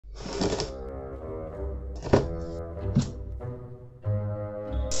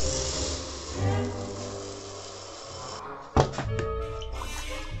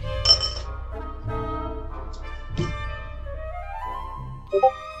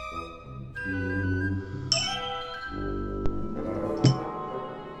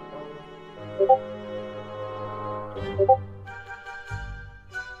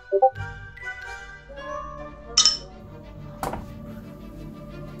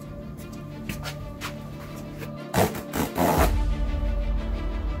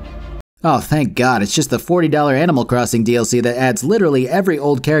Oh, thank God, it's just the $40 Animal Crossing DLC that adds literally every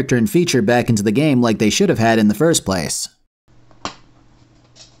old character and feature back into the game like they should have had in the first place.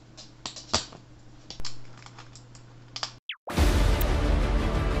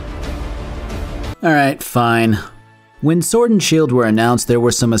 Alright, fine. When Sword and Shield were announced, there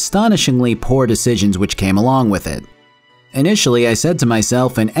were some astonishingly poor decisions which came along with it. Initially, I said to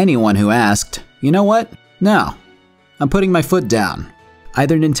myself and anyone who asked, you know what? No. I'm putting my foot down.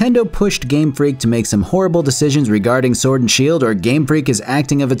 Either Nintendo pushed Game Freak to make some horrible decisions regarding Sword and Shield, or Game Freak is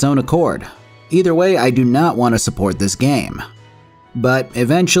acting of its own accord. Either way, I do not want to support this game. But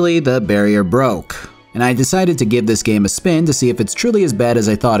eventually, the barrier broke, and I decided to give this game a spin to see if it's truly as bad as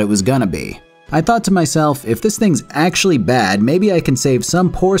I thought it was gonna be. I thought to myself, if this thing's actually bad, maybe I can save some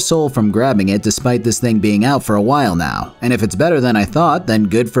poor soul from grabbing it despite this thing being out for a while now. And if it's better than I thought, then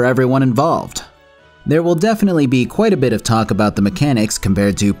good for everyone involved. There will definitely be quite a bit of talk about the mechanics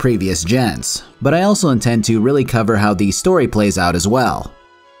compared to previous gens, but I also intend to really cover how the story plays out as well.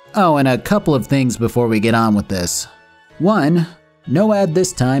 Oh, and a couple of things before we get on with this. 1. No ad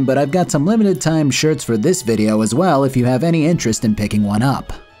this time, but I've got some limited time shirts for this video as well if you have any interest in picking one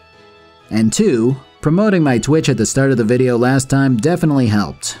up. And 2, promoting my Twitch at the start of the video last time definitely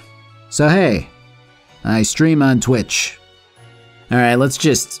helped. So hey, I stream on Twitch. Alright, let's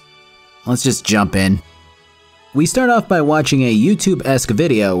just jump in. We start off by watching a YouTube-esque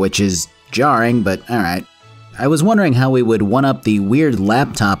video, which is jarring, but alright. I was wondering how we would one-up the weird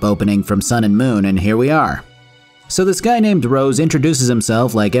laptop opening from Sun and Moon, and here we are. So this guy named Rose introduces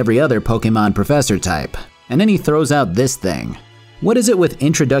himself like every other Pokemon professor type, and then he throws out this thing. What is it with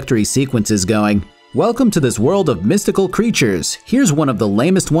introductory sequences going, "Welcome to this world of mystical creatures, here's one of the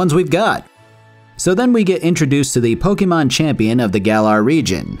lamest ones we've got." So then we get introduced to the Pokemon champion of the Galar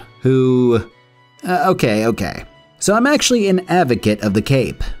region, who… Okay. So I'm actually an advocate of the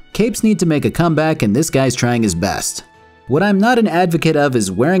cape. Capes need to make a comeback and this guy's trying his best. What I'm not an advocate of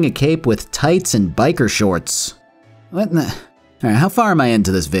is wearing a cape with tights and biker shorts. What in the… Alright, how far am I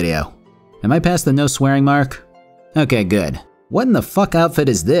into this video? Am I past the no swearing mark? Okay, good. What in the fuck outfit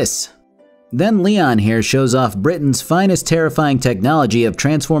is this? Then Leon here shows off Britain's finest terrifying technology of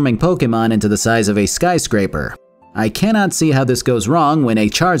transforming Pokemon into the size of a skyscraper. I cannot see how this goes wrong when a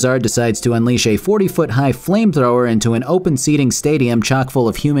Charizard decides to unleash a 40-foot-high flamethrower into an open-seating stadium chock full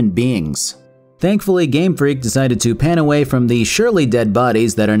of human beings. Thankfully, Game Freak decided to pan away from the surely dead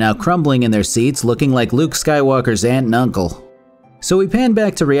bodies that are now crumbling in their seats looking like Luke Skywalker's aunt and uncle. So we pan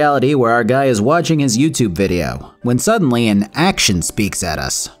back to reality where our guy is watching his YouTube video, when suddenly an action speaks at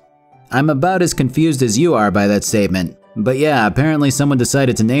us. I'm about as confused as you are by that statement, but yeah, apparently someone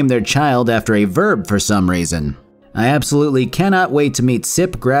decided to name their child after a verb for some reason. I absolutely cannot wait to meet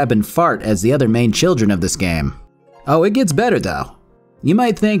Sip, Grab, and Fart as the other main children of this game. Oh, it gets better though. You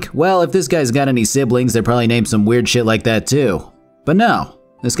might think, well, if this guy's got any siblings, they're probably named some weird shit like that too. But no,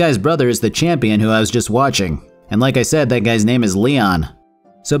 this guy's brother is the champion who I was just watching. And like I said, that guy's name is Leon.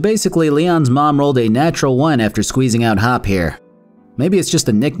 So basically, Leon's mom rolled a natural 1 after squeezing out Hop here. Maybe it's just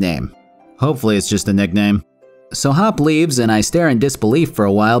a nickname. Hopefully it's just a nickname. So Hop leaves and I stare in disbelief for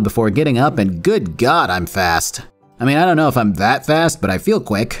a while before getting up, and good God, I'm fast. I mean, I don't know if I'm that fast, but I feel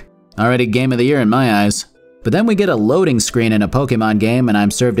quick. Already game of the year in my eyes. But then we get a loading screen in a Pokemon game and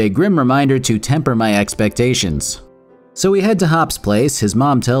I'm served a grim reminder to temper my expectations. So we head to Hop's place, his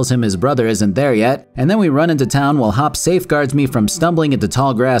mom tells him his brother isn't there yet, and then we run into town while Hop safeguards me from stumbling into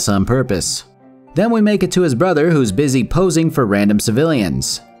tall grass on purpose. Then we make it to his brother who's busy posing for random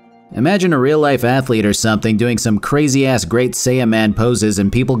civilians. Imagine a real-life athlete or something doing some crazy-ass Great Saiyaman poses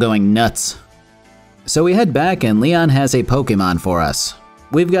and people going nuts. So we head back and Leon has a Pokemon for us.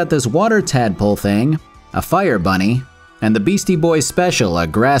 We've got this water tadpole thing, a fire bunny, and the Beastie Boys special, a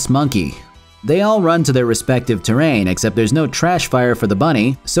grass monkey. They all run to their respective terrain, except there's no trash fire for the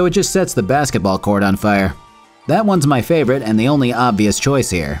bunny, so it just sets the basketball court on fire. That one's my favorite and the only obvious choice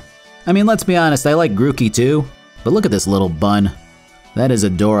here. I mean, let's be honest, I like Grookey too, but look at this little bun. That is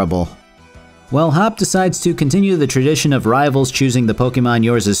adorable. Well, Hop decides to continue the tradition of rivals choosing the Pokemon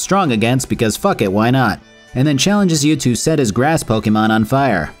yours is strong against because fuck it, why not? And then challenges you to set his grass Pokemon on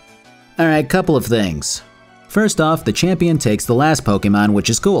fire. Alright, couple of things. First off, the champion takes the last Pokemon, which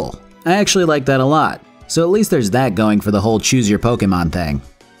is cool. I actually like that a lot, so at least there's that going for the whole choose your Pokemon thing.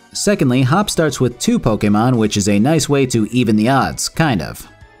 Secondly, Hop starts with 2 Pokemon, which is a nice way to even the odds, kind of.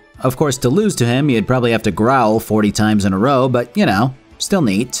 Of course, to lose to him, you'd probably have to growl 40 times in a row, but you know, still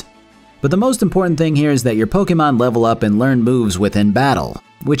neat. But the most important thing here is that your Pokemon level up and learn moves within battle,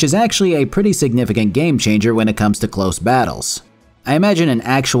 which is actually a pretty significant game changer when it comes to close battles. I imagine in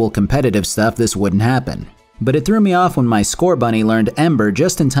actual competitive stuff this wouldn't happen. But it threw me off when my score bunny learned Ember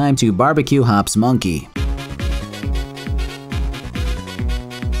just in time to barbecue Hop's monkey.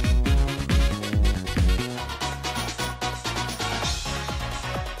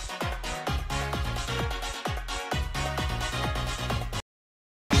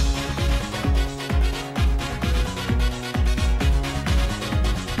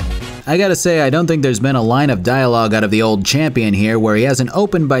 I gotta say, I don't think there's been a line of dialogue out of the old champion here where he hasn't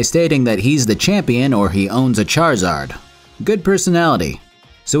opened by stating that he's the champion or he owns a Charizard. Good personality.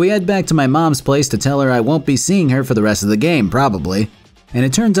 So we head back to my mom's place to tell her I won't be seeing her for the rest of the game, probably. And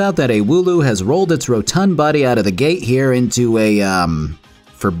it turns out that a Wooloo has rolled its rotund body out of the gate here into a,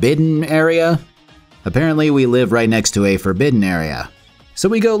 forbidden area? Apparently we live right next to a forbidden area. So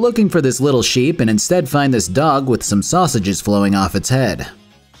we go looking for this little sheep and instead find this dog with some sausages flowing off its head.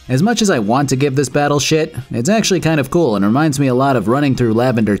 As much as I want to give this battle shit, it's actually kind of cool and reminds me a lot of running through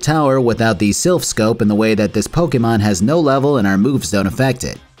Lavender Tower without the Sylph Scope in the way that this Pokemon has no level and our moves don't affect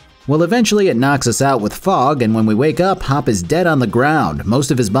it. Well, eventually it knocks us out with fog, and when we wake up, Hop is dead on the ground, most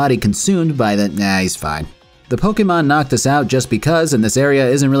of his body consumed by the… nah, he's fine. The Pokemon knocked us out just because, and this area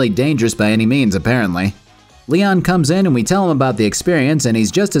isn't really dangerous by any means apparently. Leon comes in and we tell him about the experience, and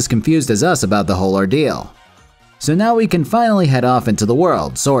he's just as confused as us about the whole ordeal. So now we can finally head off into the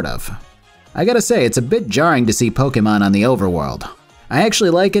world, sort of. I gotta say, it's a bit jarring to see Pokemon on the overworld. I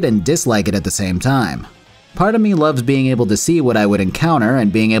actually like it and dislike it at the same time. Part of me loves being able to see what I would encounter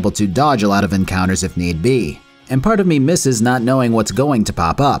and being able to dodge a lot of encounters if need be. And part of me misses not knowing what's going to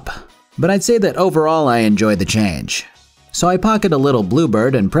pop up. But I'd say that overall I enjoy the change. So I pocket a little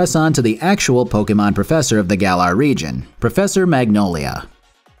bluebird and press on to the actual Pokemon professor of the Galar region, Professor Magnolia.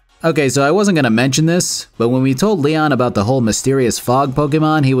 Okay, so I wasn't gonna mention this, but when we told Leon about the whole mysterious fog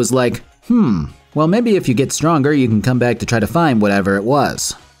Pokemon, he was like, well maybe if you get stronger you can come back to try to find whatever it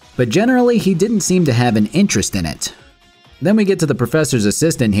was. But generally he didn't seem to have an interest in it. Then we get to the professor's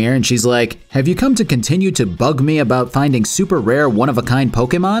assistant here and she's like, have you come to continue to bug me about finding super rare one-of-a-kind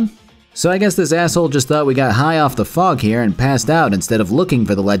Pokemon? So I guess this asshole just thought we got high off the fog here and passed out instead of looking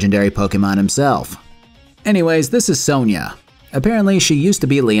for the legendary Pokemon himself. Anyways, this is Sonia. Apparently she used to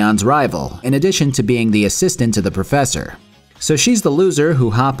be Leon's rival, in addition to being the assistant to the professor. So she's the loser who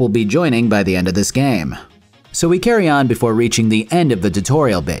Hop will be joining by the end of this game. So we carry on before reaching the end of the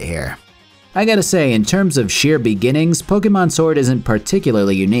tutorial bit here. I gotta say, in terms of sheer beginnings, Pokemon Sword isn't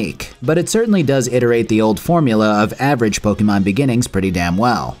particularly unique, but it certainly does iterate the old formula of average Pokemon beginnings pretty damn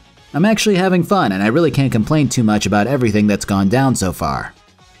well. I'm actually having fun and I really can't complain too much about everything that's gone down so far.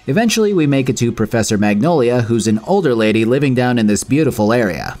 Eventually we make it to Professor Magnolia, who's an older lady living down in this beautiful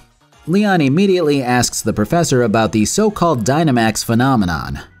area. Leon immediately asks the professor about the so-called Dynamax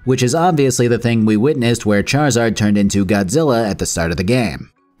phenomenon, which is obviously the thing we witnessed where Charizard turned into Godzilla at the start of the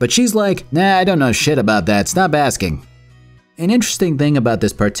game. But she's like, nah, I don't know shit about that, stop asking. An interesting thing about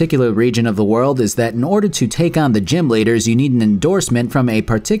this particular region of the world is that in order to take on the gym leaders you need an endorsement from a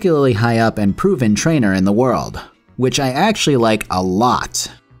particularly high up and proven trainer in the world, which I actually like a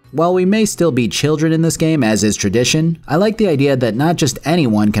lot. While we may still be children in this game as is tradition, I like the idea that not just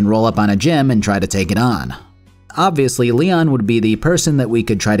anyone can roll up on a gym and try to take it on. Obviously, Leon would be the person that we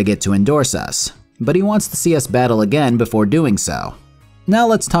could try to get to endorse us, but he wants to see us battle again before doing so. Now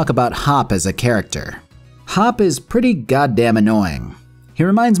let's talk about Hop as a character. Hop is pretty goddamn annoying. He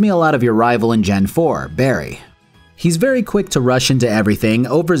reminds me a lot of your rival in Gen 4, Barry. He's very quick to rush into everything,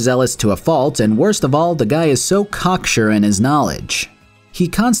 overzealous to a fault, and worst of all, the guy is so cocksure in his knowledge. He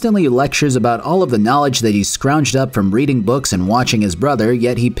constantly lectures about all of the knowledge that he's scrounged up from reading books and watching his brother,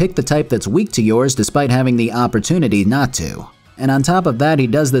 yet he picked the type that's weak to yours despite having the opportunity not to. And on top of that, he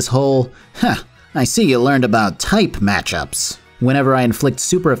does this whole, I see you learned about type matchups, whenever I inflict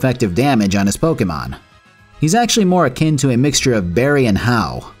super effective damage on his Pokemon. He's actually more akin to a mixture of Barry and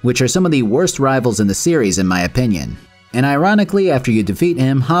How, which are some of the worst rivals in the series in my opinion. And ironically, after you defeat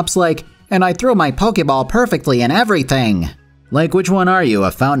him, Hop's like, and I threw my Pokeball perfectly and everything. Like, which one are you,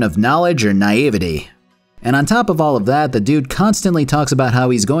 a fountain of knowledge or naivety? And on top of all of that, the dude constantly talks about how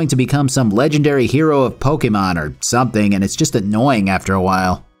he's going to become some legendary hero of Pokemon or something, and it's just annoying after a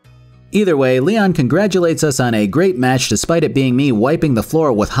while. Either way, Leon congratulates us on a great match despite it being me wiping the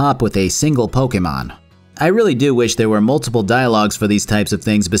floor with Hop with a single Pokemon. I really do wish there were multiple dialogues for these types of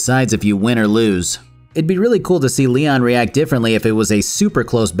things besides if you win or lose. It'd be really cool to see Leon react differently if it was a super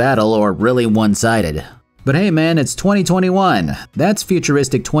close battle or really one-sided. But hey man, it's 2021. That's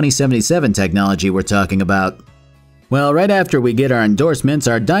futuristic 2077 technology we're talking about. Well, right after we get our endorsements,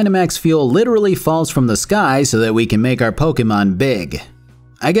 our Dynamax fuel literally falls from the sky so that we can make our Pokemon big.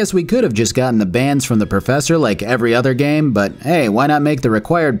 I guess we could have just gotten the bands from the professor like every other game, but hey, why not make the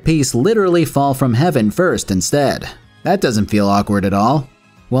required piece literally fall from heaven first instead? That doesn't feel awkward at all.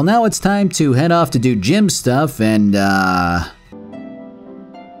 Well, now it's time to head off to do gym stuff and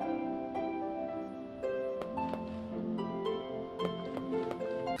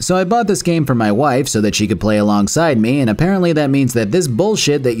So I bought this game for my wife so that she could play alongside me, and apparently that means that this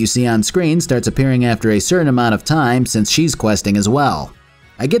bullshit that you see on screen starts appearing after a certain amount of time since she's questing as well.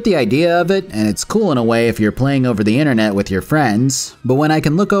 I get the idea of it, and it's cool in a way if you're playing over the internet with your friends, but when I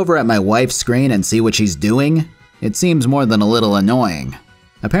can look over at my wife's screen and see what she's doing, it seems more than a little annoying.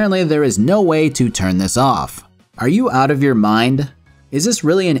 Apparently there is no way to turn this off. Are you out of your mind? Is this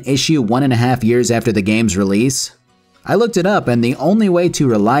really an issue 1.5 years after the game's release? I looked it up, and the only way to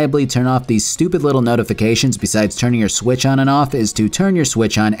reliably turn off these stupid little notifications besides turning your Switch on and off is to turn your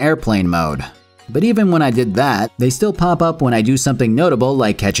Switch on airplane mode. But even when I did that, they still pop up when I do something notable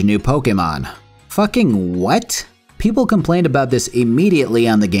like catch a new Pokemon. Fucking what? People complained about this immediately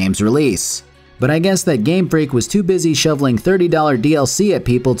on the game's release. But I guess that Game Freak was too busy shoveling $30 DLC at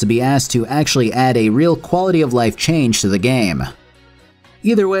people to be asked to actually add a real quality of life change to the game.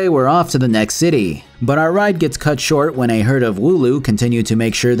 Either way, we're off to the next city, but our ride gets cut short when a herd of Wooloo continue to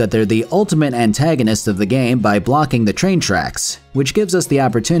make sure that they're the ultimate antagonists of the game by blocking the train tracks, which gives us the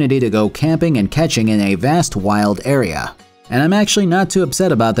opportunity to go camping and catching in a vast wild area. And I'm actually not too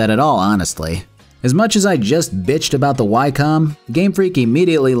upset about that at all, honestly. As much as I just bitched about the Wycom, Game Freak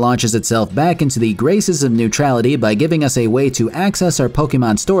immediately launches itself back into the graces of neutrality by giving us a way to access our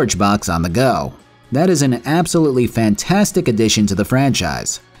Pokemon storage box on the go. That is an absolutely fantastic addition to the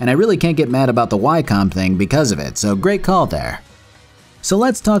franchise, and I really can't get mad about the Wycom thing because of it, so great call there. So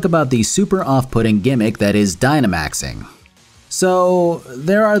let's talk about the super off-putting gimmick that is Dynamaxing. So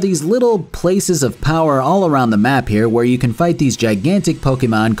there are these little places of power all around the map here where you can fight these gigantic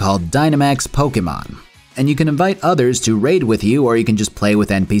Pokemon called Dynamax Pokemon. And you can invite others to raid with you, or you can just play with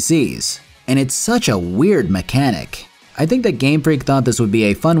NPCs. And it's such a weird mechanic. I think that Game Freak thought this would be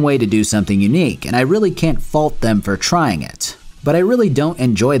a fun way to do something unique, and I really can't fault them for trying it. But I really don't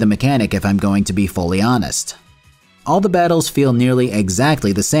enjoy the mechanic if I'm going to be fully honest. All the battles feel nearly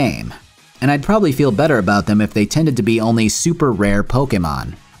exactly the same, and I'd probably feel better about them if they tended to be only super rare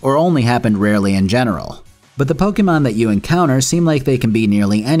Pokemon, or only happened rarely in general. But the Pokemon that you encounter seem like they can be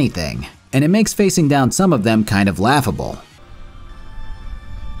nearly anything, and it makes facing down some of them kind of laughable.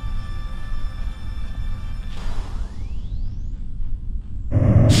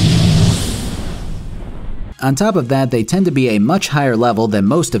 On top of that, they tend to be a much higher level than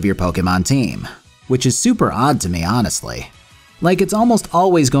most of your Pokemon team, which is super odd to me, honestly. Like, it's almost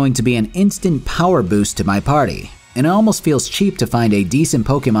always going to be an instant power boost to my party, and it almost feels cheap to find a decent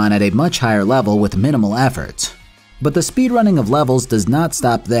Pokemon at a much higher level with minimal effort. But the speedrunning of levels does not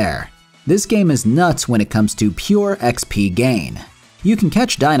stop there. This game is nuts when it comes to pure XP gain. You can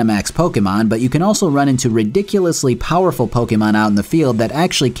catch Dynamax Pokemon, but you can also run into ridiculously powerful Pokemon out in the field that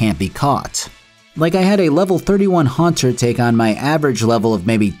actually can't be caught. Like, I had a level 31 Haunter take on my average level of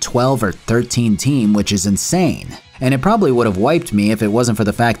maybe 12 or 13 team, which is insane, and it probably would have wiped me if it wasn't for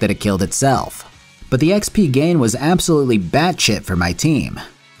the fact that it killed itself. But the XP gain was absolutely batshit for my team,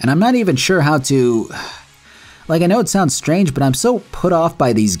 and I'm not even sure how to… Like, I know it sounds strange, but I'm so put off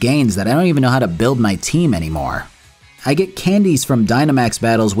by these gains that I don't even know how to build my team anymore. I get candies from Dynamax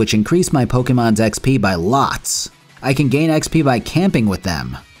battles which increase my Pokemon's XP by lots. I can gain XP by camping with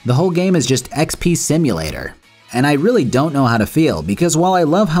them. The whole game is just XP simulator. And I really don't know how to feel, because while I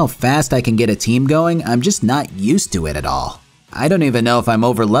love how fast I can get a team going, I'm just not used to it at all. I don't even know if I'm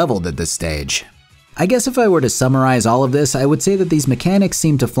over-leveled at this stage. I guess if I were to summarize all of this, I would say that these mechanics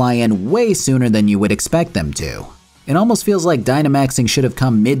seem to fly in way sooner than you would expect them to. It almost feels like Dynamaxing should have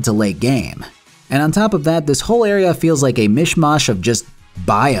come mid to late game. And on top of that, this whole area feels like a mishmash of just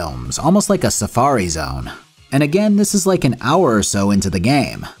biomes, almost like a safari zone. And again, this is like an hour or so into the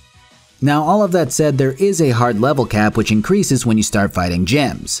game. Now, all of that said, there is a hard level cap which increases when you start fighting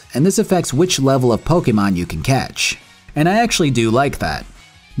gyms, and this affects which level of Pokemon you can catch. And I actually do like that,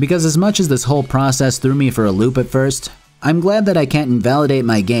 because as much as this whole process threw me for a loop at first, I'm glad that I can't invalidate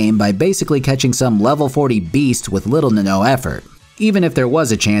my game by basically catching some level 40 beast with little to no effort, even if there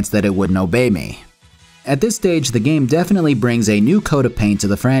was a chance that it wouldn't obey me. At this stage, the game definitely brings a new coat of paint to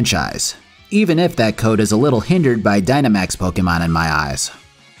the franchise, even if that coat is a little hindered by Dynamax Pokemon in my eyes.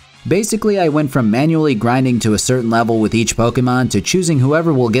 Basically, I went from manually grinding to a certain level with each Pokemon to choosing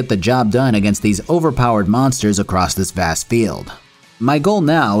whoever will get the job done against these overpowered monsters across this vast field. My goal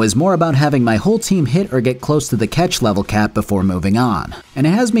now is more about having my whole team hit or get close to the catch level cap before moving on, and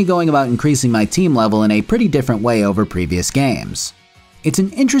it has me going about increasing my team level in a pretty different way over previous games. It's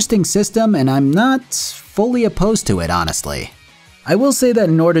an interesting system and I'm not fully opposed to it, honestly. I will say that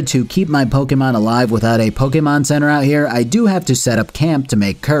in order to keep my Pokemon alive without a Pokemon Center out here, I do have to set up camp to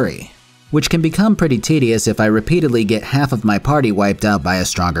make curry, which can become pretty tedious if I repeatedly get half of my party wiped out by a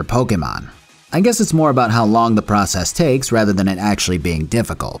stronger Pokemon. I guess it's more about how long the process takes rather than it actually being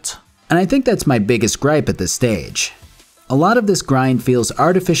difficult. And I think that's my biggest gripe at this stage. A lot of this grind feels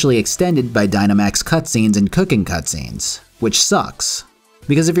artificially extended by Dynamax cutscenes and cooking cutscenes, which sucks.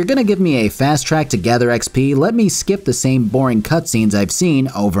 Because if you're gonna give me a fast track to gather XP, let me skip the same boring cutscenes I've seen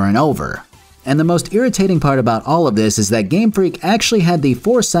over and over. And the most irritating part about all of this is that Game Freak actually had the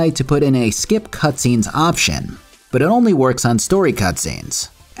foresight to put in a skip cutscenes option, but it only works on story cutscenes.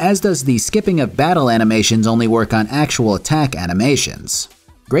 As does the skipping of battle animations only work on actual attack animations.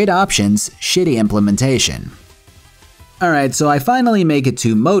 Great options, shitty implementation. Alright, so I finally make it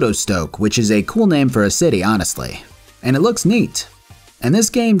to Motostoke, which is a cool name for a city, honestly. And it looks neat. And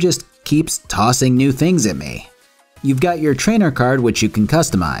this game just keeps tossing new things at me. You've got your trainer card, which you can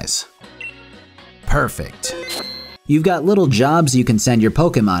customize. Perfect. You've got little jobs you can send your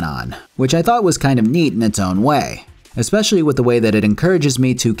Pokemon on, which I thought was kind of neat in its own way, especially with the way that it encourages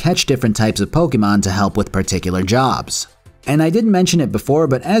me to catch different types of Pokemon to help with particular jobs. And I didn't mention it before,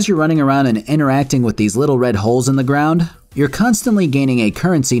 but as you're running around and interacting with these little red holes in the ground, you're constantly gaining a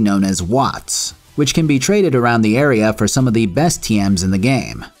currency known as watts, which can be traded around the area for some of the best TMs in the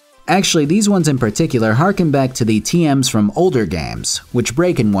game. Actually, these ones in particular harken back to the TMs from older games, which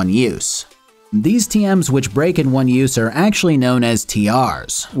break in one use. These TMs which break in one use are actually known as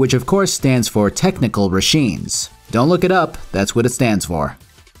TRs, which of course stands for Technical Machines. Don't look it up, that's what it stands for.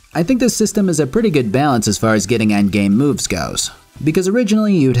 I think this system is a pretty good balance as far as getting endgame moves goes, because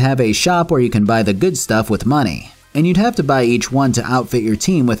originally you'd have a shop where you can buy the good stuff with money, and you'd have to buy each one to outfit your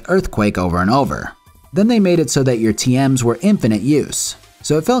team with Earthquake over and over. Then they made it so that your TMs were infinite use,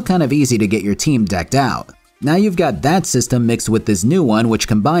 so it felt kind of easy to get your team decked out. Now you've got that system mixed with this new one which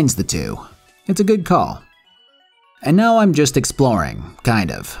combines the two. It's a good call. And now I'm just exploring,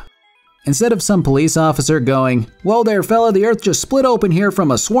 kind of. Instead of some police officer going, "Whoa there fella, the earth just split open here from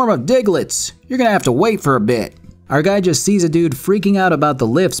a swarm of Digletts. You're gonna have to wait for a bit." Our guy just sees a dude freaking out about the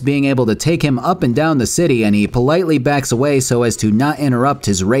lifts being able to take him up and down the city, and he politely backs away so as to not interrupt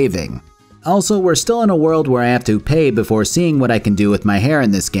his raving. Also, we're still in a world where I have to pay before seeing what I can do with my hair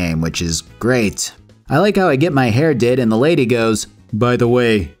in this game, which is great. I like how I get my hair did and the lady goes, "By the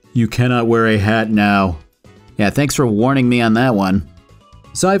way, you cannot wear a hat now." Yeah, thanks for warning me on that one.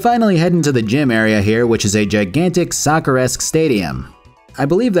 So I finally head into the gym area here, which is a gigantic soccer-esque stadium. I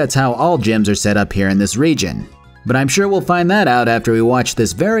believe that's how all gyms are set up here in this region. But I'm sure we'll find that out after we watch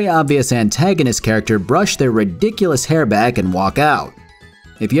this very obvious antagonist character brush their ridiculous hair back and walk out.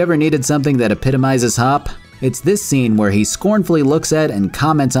 If you ever needed something that epitomizes Hop, it's this scene where he scornfully looks at and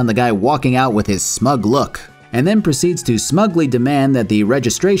comments on the guy walking out with his smug look, and then proceeds to smugly demand that the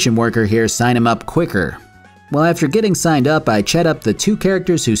registration worker here sign him up quicker. Well, after getting signed up, I chat up the two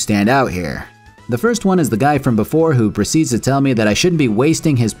characters who stand out here. The first one is the guy from before who proceeds to tell me that I shouldn't be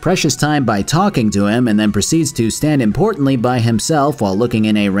wasting his precious time by talking to him, and then proceeds to stand importantly by himself while looking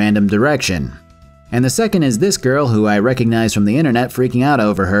in a random direction. And the second is this girl who I recognize from the internet freaking out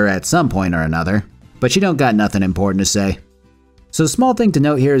over her at some point or another, but she don't got nothing important to say. So small thing to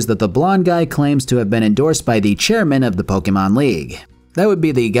note here is that the blonde guy claims to have been endorsed by the chairman of the Pokemon League. That would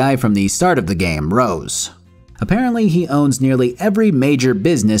be the guy from the start of the game, Rose. Apparently he owns nearly every major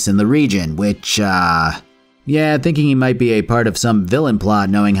business in the region, which, yeah, thinking he might be a part of some villain plot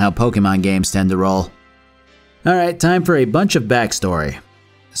knowing how Pokemon games tend to roll. Alright, time for a bunch of backstory.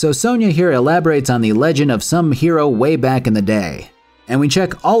 So Sonia here elaborates on the legend of some hero way back in the day, and we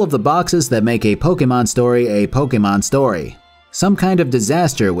check all of the boxes that make a Pokemon story. Some kind of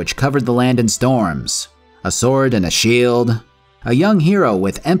disaster which covered the land in storms, a sword and a shield, a young hero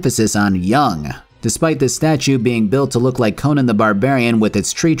with emphasis on young, despite this statue being built to look like Conan the Barbarian with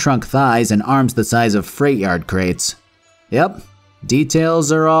its tree trunk thighs and arms the size of freight yard crates. Yep,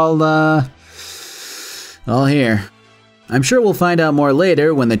 details are all here. I'm sure we'll find out more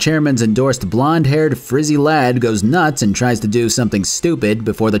later when the chairman's endorsed blonde-haired frizzy lad goes nuts and tries to do something stupid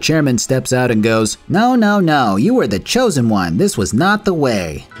before the chairman steps out and goes, "No, no, no, you were the chosen one, this was not the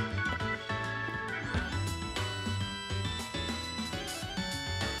way."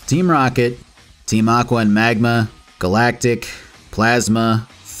 Team Rocket, Team Aqua and Magma, Galactic, Plasma,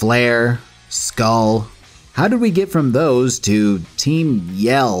 Flare, Skull. How did we get from those to Team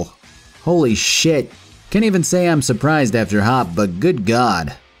Yell? Holy shit. Can't even say I'm surprised after Hop, but good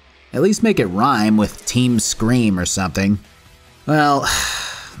god. At least make it rhyme with Team Scream or something. Well,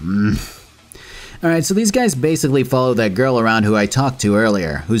 Alright, so these guys basically follow that girl around who I talked to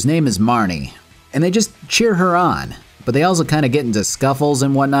earlier, whose name is Marnie. And they just cheer her on, but they also kind of get into scuffles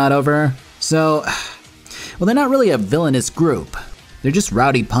and whatnot over her. So, well, they're not really a villainous group. They're just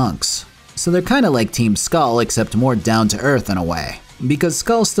rowdy punks. So they're kind of like Team Skull, except more down to earth in a way. Because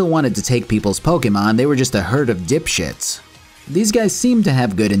Skull still wanted to take people's Pokemon, they were just a herd of dipshits. These guys seem to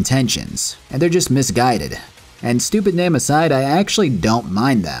have good intentions, and they're just misguided. And stupid name aside, I actually don't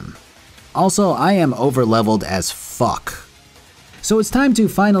mind them. Also, I am over-leveled as fuck. So it's time to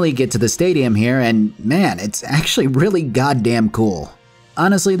finally get to the stadium here, and man, it's actually really goddamn cool.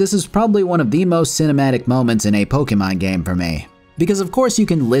 Honestly, this is probably one of the most cinematic moments in a Pokemon game for me. Because of course you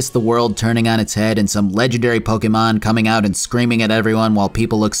can list the world turning on its head and some legendary Pokemon coming out and screaming at everyone while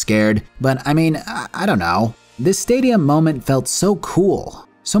people look scared, but I mean, I don't know. This stadium moment felt so cool,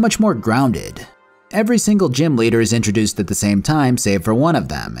 so much more grounded. Every single gym leader is introduced at the same time save for one of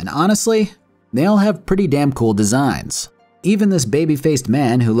them, and honestly, they all have pretty damn cool designs. Even this baby-faced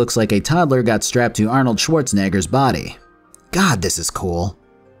man who looks like a toddler got strapped to Arnold Schwarzenegger's body. God, this is cool.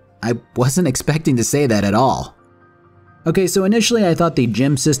 I wasn't expecting to say that at all. Okay, so initially I thought the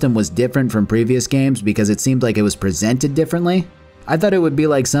gym system was different from previous games because it seemed like it was presented differently. I thought it would be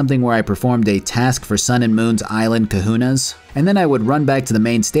like something where I performed a task for Sun and Moon's Island Kahunas, and then I would run back to the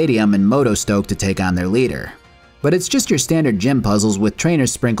main stadium and Motostoke to take on their leader. But it's just your standard gym puzzles with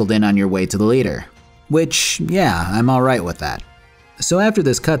trainers sprinkled in on your way to the leader. Which, yeah, I'm alright with that. So after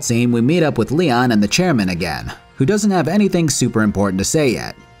this cutscene, we meet up with Leon and the chairman again, who doesn't have anything super important to say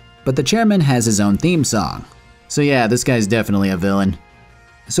yet. But the chairman has his own theme song. So yeah, this guy's definitely a villain.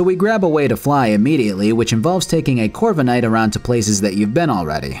 So we grab a way to fly immediately, which involves taking a Corviknight around to places that you've been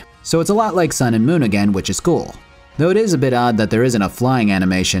already. So it's a lot like Sun and Moon again, which is cool. Though it is a bit odd that there isn't a flying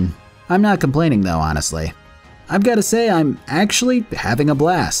animation. I'm not complaining though, honestly. I've gotta say, I'm actually having a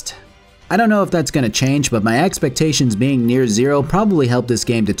blast. I don't know if that's gonna change, but my expectations being near zero probably helped this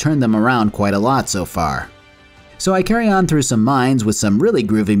game to turn them around quite a lot so far. So I carry on through some mines with some really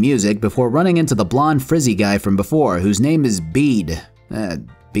groovy music before running into the blonde frizzy guy from before, whose name is Bede.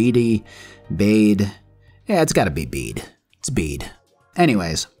 Bede? Bade? Yeah, it's gotta be Bede. It's Bede.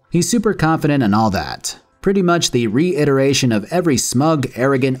 Anyways, he's super confident and all that. Pretty much the reiteration of every smug,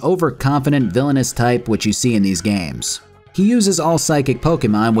 arrogant, overconfident, villainous type which you see in these games. He uses all psychic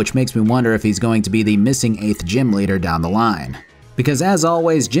Pokemon, which makes me wonder if he's going to be the missing 8th gym leader down the line. Because as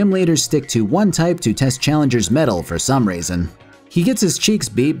always, gym leaders stick to one type to test challengers' mettle for some reason. He gets his cheeks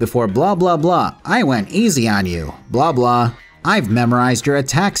beat before blah blah blah, I went easy on you, blah blah, I've memorized your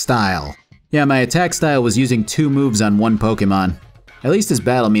attack style. Yeah, my attack style was using 2 moves on one Pokemon. At least his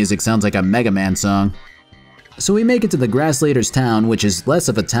battle music sounds like a Mega Man song. So we make it to the Grass Leader's town, which is less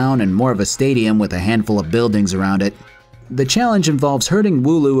of a town and more of a stadium with a handful of buildings around it. The challenge involves herding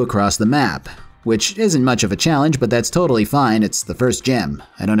Wooloo across the map, which isn't much of a challenge, but that's totally fine, it's the first gym,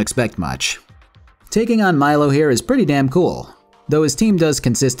 I don't expect much. Taking on Milo here is pretty damn cool, though his team does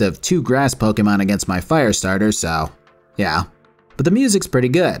consist of 2 grass Pokemon against my fire starter, so yeah. But the music's pretty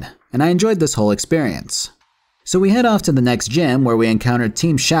good, and I enjoyed this whole experience. So we head off to the next gym where we encounter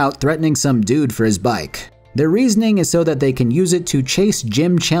Team Shout threatening some dude for his bike. Their reasoning is so that they can use it to chase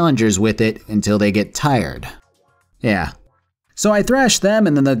gym challengers with it until they get tired. Yeah. So I thrash them,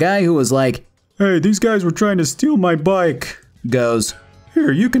 and then the guy who was like, "Hey, these guys were trying to steal my bike," goes,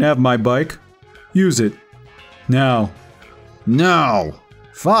 "Here, you can have my bike. Use it. Now." No.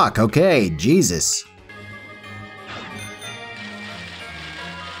 Fuck, okay, Jesus.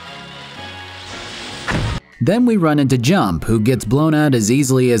 Then we run into Jump, who gets blown out as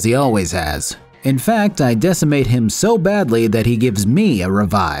easily as he always has. In fact, I decimate him so badly that he gives me a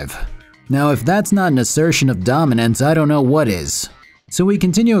revive. Now if that's not an assertion of dominance, I don't know what is. So we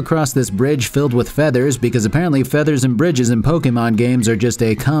continue across this bridge filled with feathers because apparently feathers and bridges in Pokemon games are just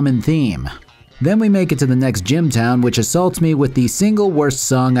a common theme. Then we make it to the next gym town, which assaults me with the single worst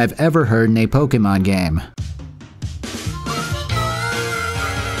song I've ever heard in a Pokemon game.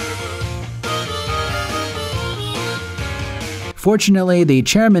 Fortunately, the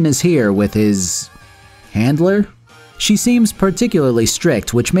chairman is here with his handler? She seems particularly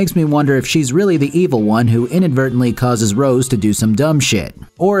strict, which makes me wonder if she's really the evil one who inadvertently causes Rose to do some dumb shit,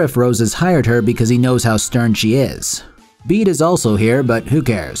 or if Rose has hired her because he knows how stern she is. Bede is also here, but who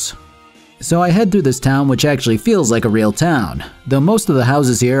cares? So I head through this town, which actually feels like a real town, though most of the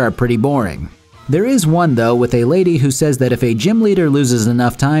houses here are pretty boring. There is one though with a lady who says that if a gym leader loses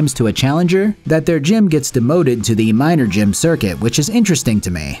enough times to a challenger, that their gym gets demoted to the minor gym circuit, which is interesting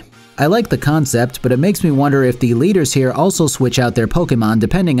to me. I like the concept, but it makes me wonder if the leaders here also switch out their Pokemon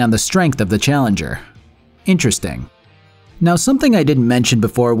depending on the strength of the challenger. Interesting. Now, something I didn't mention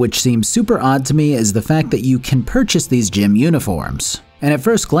before which seems super odd to me is the fact that you can purchase these gym uniforms. And at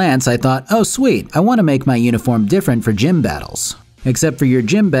first glance I thought, oh sweet, I want to make my uniform different for gym battles. Except for your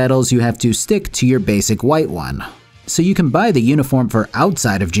gym battles you have to stick to your basic white one. So you can buy the uniform for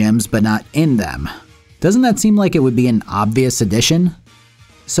outside of gyms but not in them. Doesn't that seem like it would be an obvious addition?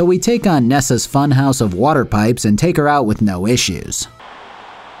 So we take on Nessa's funhouse of water pipes and take her out with no issues.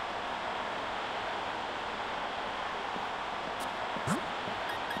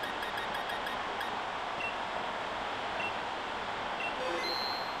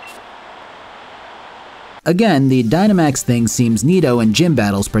 Again, the Dynamax thing seems neato in gym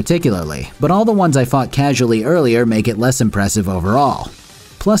battles particularly, but all the ones I fought casually earlier make it less impressive overall.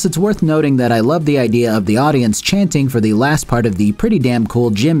 Plus, it's worth noting that I love the idea of the audience chanting for the last part of the pretty damn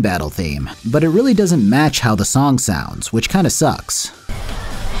cool gym battle theme, but it really doesn't match how the song sounds, which kinda sucks.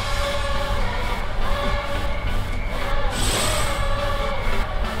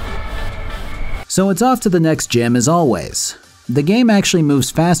 So it's off to the next gym as always. The game actually moves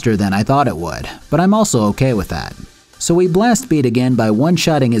faster than I thought it would, but I'm also okay with that. So we blast Beat again by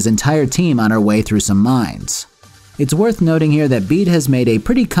one-shotting his entire team on our way through some mines. It's worth noting here that Beat has made a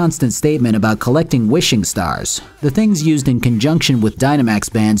pretty constant statement about collecting wishing stars, the things used in conjunction with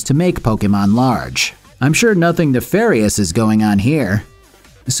Dynamax bands to make Pokemon large. I'm sure nothing nefarious is going on here.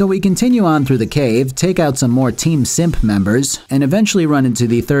 So we continue on through the cave, take out some more Team Simp members, and eventually run into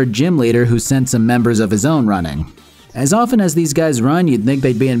the third gym leader who sent some members of his own running. As often as these guys run, you'd think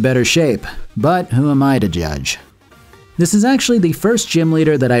they'd be in better shape, but who am I to judge? This is actually the first gym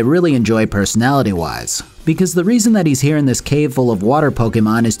leader that I really enjoy personality-wise, because the reason that he's here in this cave full of water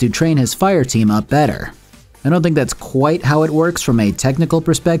Pokemon is to train his fire team up better. I don't think that's quite how it works from a technical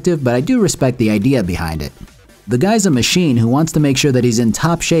perspective, but I do respect the idea behind it. The guy's a machine who wants to make sure that he's in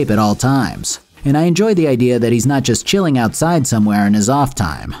top shape at all times, and I enjoy the idea that he's not just chilling outside somewhere in his off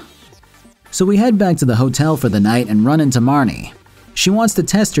time. So we head back to the hotel for the night and run into Marnie. She wants to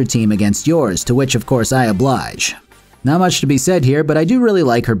test her team against yours, to which of course I oblige. Not much to be said here, but I do really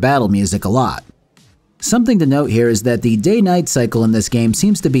like her battle music a lot. Something to note here is that the day-night cycle in this game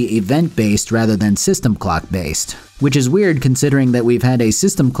seems to be event-based rather than system clock-based, which is weird considering that we've had a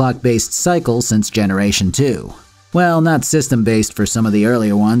system clock-based cycle since Generation 2. Well, not system-based for some of the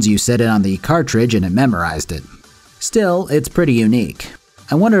earlier ones, you set it on the cartridge and it memorized it. Still, it's pretty unique.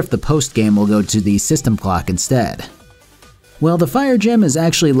 I wonder if the post-game will go to the system clock instead. Well, the fire gym is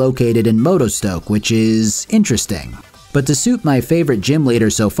actually located in Motostoke, which is interesting. But to suit my favorite gym leader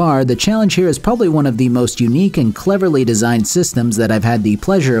so far, the challenge here is probably one of the most unique and cleverly designed systems that I've had the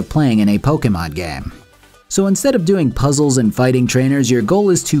pleasure of playing in a Pokemon game. So instead of doing puzzles and fighting trainers, your goal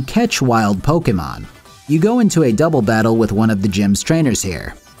is to catch wild Pokemon. You go into a double battle with one of the gym's trainers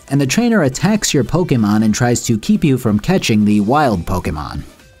here, and the trainer attacks your Pokemon and tries to keep you from catching the wild Pokemon.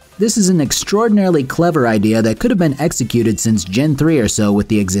 This is an extraordinarily clever idea that could have been executed since Gen 3 or so with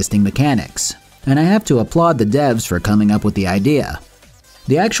the existing mechanics, and I have to applaud the devs for coming up with the idea.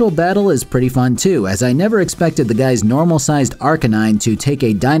 The actual battle is pretty fun too, as I never expected the guy's normal-sized Arcanine to take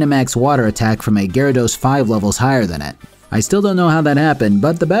a Dynamax water attack from a Gyarados 5 levels higher than it. I still don't know how that happened,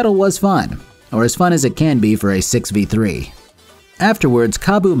 but the battle was fun, or as fun as it can be for a 6v3. Afterwards,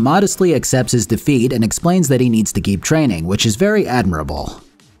 Kabu modestly accepts his defeat and explains that he needs to keep training, which is very admirable.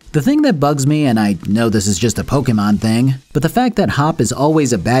 The thing that bugs me, and I know this is just a Pokemon thing, but the fact that Hop is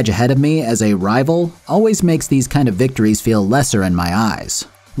always a badge ahead of me as a rival always makes these kind of victories feel lesser in my eyes.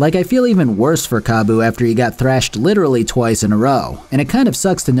 Like, I feel even worse for Kabu after he got thrashed literally twice in a row, and it kind of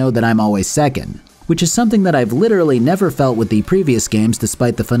sucks to know that I'm always second, which is something that I've literally never felt with the previous games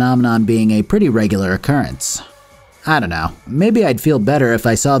despite the phenomenon being a pretty regular occurrence. I don't know, maybe I'd feel better if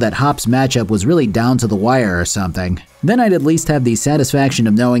I saw that Hop's matchup was really down to the wire or something. Then I'd at least have the satisfaction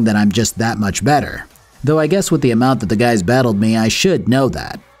of knowing that I'm just that much better. Though I guess with the amount that the guys battled me, I should know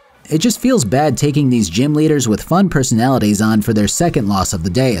that. It just feels bad taking these gym leaders with fun personalities on for their second loss of the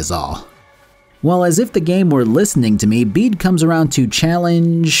day is all. Well, as if the game were listening to me, Bede comes around to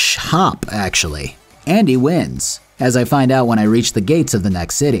challenge Hop, actually. And he wins, as I find out when I reach the gates of the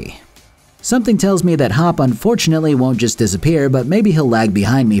next city. Something tells me that Hop unfortunately won't just disappear, but maybe he'll lag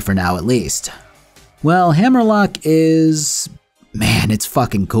behind me for now at least. Well, Hammerlocke is... man, it's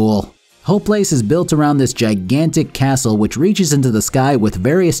fucking cool. Whole place is built around this gigantic castle which reaches into the sky with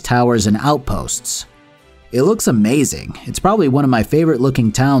various towers and outposts. It looks amazing. It's probably one of my favorite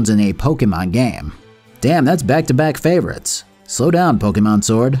looking towns in a Pokemon game. Damn, that's back-to-back favorites. Slow down, Pokemon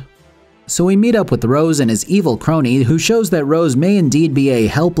Sword. So we meet up with Rose and his evil crony, who shows that Rose may indeed be a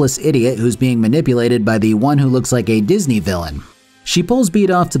helpless idiot who's being manipulated by the one who looks like a Disney villain. She pulls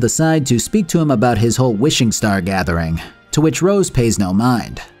Bede off to the side to speak to him about his whole wishing star gathering, to which Rose pays no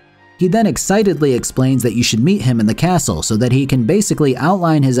mind. He then excitedly explains that you should meet him in the castle so that he can basically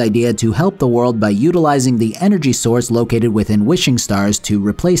outline his idea to help the world by utilizing the energy source located within wishing stars to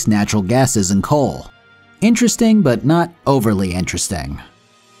replace natural gases and coal. Interesting, but not overly interesting.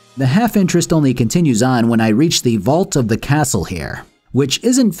 The half interest only continues on when I reach the vault of the castle here, which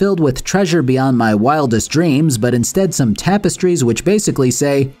isn't filled with treasure beyond my wildest dreams, but instead some tapestries which basically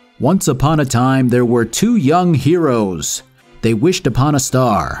say, "Once upon a time there were two young heroes. They wished upon a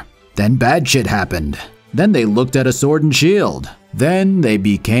star. Then bad shit happened. Then they looked at a sword and shield. Then they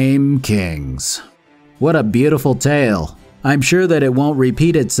became kings." What a beautiful tale. I'm sure that it won't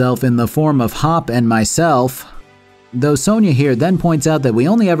repeat itself in the form of Hop and myself. Though Sonia here then points out that we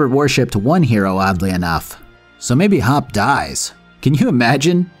only ever worshipped one hero, oddly enough. So maybe Hop dies. Can you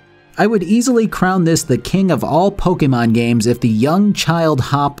imagine? I would easily crown this the king of all Pokemon games if the young child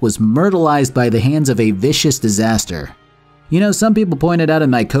Hop was myrtleized by the hands of a vicious disaster. You know, some people pointed out in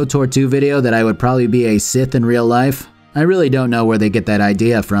my KOTOR 2 video that I would probably be a Sith in real life. I really don't know where they get that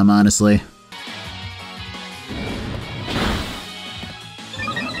idea from, honestly.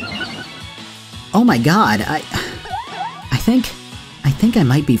 Oh my god, I think I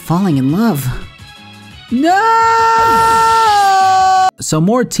might be falling in love. No! So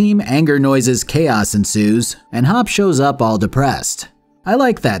more team anger noises, chaos ensues, and Hop shows up all depressed. I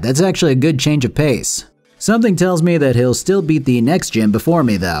like that, that's actually a good change of pace. Something tells me that he'll still beat the next gym before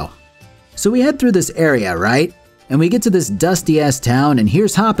me though. So we head through this area, right? And we get to this dusty-ass town and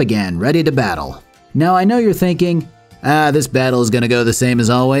here's Hop again, ready to battle. Now I know you're thinking, this battle is gonna go the same as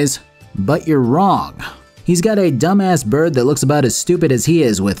always. But you're wrong. He's got a dumbass bird that looks about as stupid as he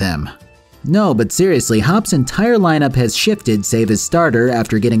is with him. No, but seriously, Hop's entire lineup has shifted save his starter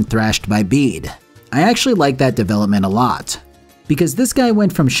after getting thrashed by Bede. I actually like that development a lot. Because this guy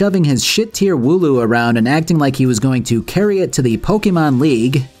went from shoving his shit-tier Wooloo around and acting like he was going to carry it to the Pokemon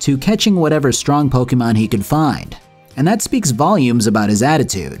League, to catching whatever strong Pokemon he could find. And that speaks volumes about his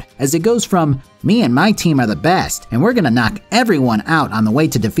attitude, as it goes from, "Me and my team are the best, and we're gonna knock everyone out on the way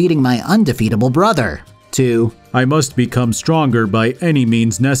to defeating my undefeatable brother," to, "I must become stronger by any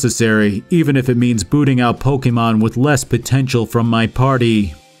means necessary, even if it means booting out Pokemon with less potential from my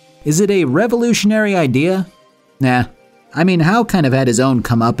party." Is it a revolutionary idea? Nah. I mean, Hao kind of had his own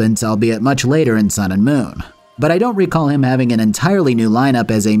comeuppance, albeit much later in Sun and Moon. But I don't recall him having an entirely new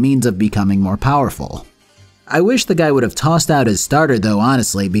lineup as a means of becoming more powerful. I wish the guy would have tossed out his starter though,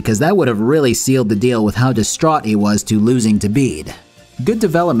 honestly, because that would have really sealed the deal with how distraught he was to losing to Bede. Good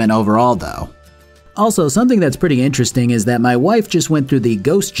development overall though. Also, something that's pretty interesting is that my wife just went through the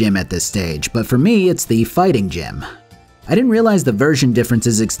Ghost Gym at this stage, but for me it's the Fighting Gym. I didn't realize the version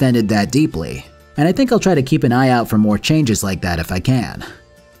differences extended that deeply, and I think I'll try to keep an eye out for more changes like that if I can.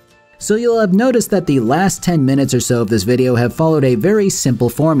 So you'll have noticed that the last 10 minutes or so of this video have followed a very simple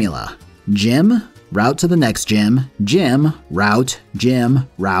formula. Gym, route to the next gym, gym, route, gym,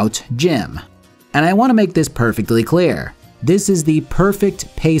 route, gym. And I want to make this perfectly clear. This is the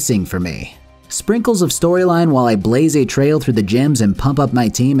perfect pacing for me. Sprinkles of storyline while I blaze a trail through the gyms and pump up my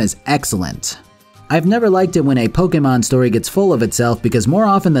team is excellent. I've never liked it when a Pokemon story gets full of itself because more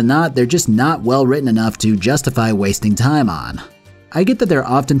often than not, they're just not well written enough to justify wasting time on. I get that they're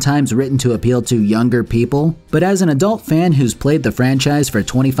oftentimes written to appeal to younger people, but as an adult fan who's played the franchise for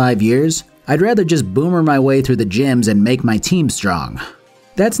 25 years, I'd rather just boomer my way through the gyms and make my team strong.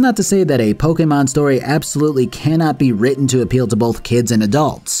 That's not to say that a Pokemon story absolutely cannot be written to appeal to both kids and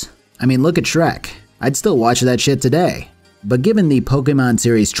adults. I mean, look at Shrek. I'd still watch that shit today. But given the Pokemon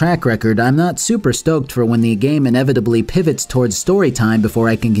series track record, I'm not super stoked for when the game inevitably pivots towards story time before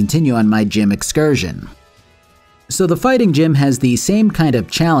I can continue on my gym excursion. So the Fighting Gym has the same kind of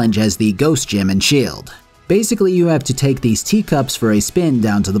challenge as the Ghost Gym and Shield. Basically, you have to take these teacups for a spin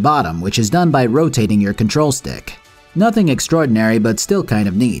down to the bottom, which is done by rotating your control stick. Nothing extraordinary, but still kind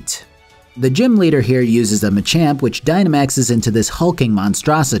of neat. The gym leader here uses a Machamp which Dynamaxes into this hulking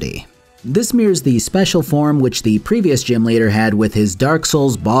monstrosity. This mirrors the special form which the previous gym leader had with his Dark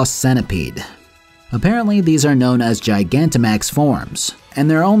Souls boss Centipede. Apparently these are known as Gigantamax forms,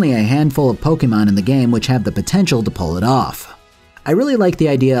 and there are only a handful of Pokemon in the game which have the potential to pull it off. I really like the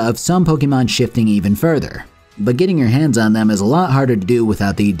idea of some Pokemon shifting even further, but getting your hands on them is a lot harder to do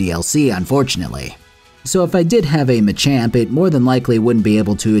without the DLC, unfortunately. So if I did have a Machamp, it more than likely wouldn't be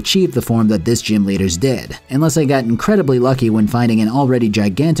able to achieve the form that this gym leader's did, unless I got incredibly lucky when finding an already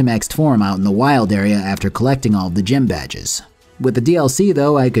Gigantamaxed form out in the wild area after collecting all of the gym badges. With the DLC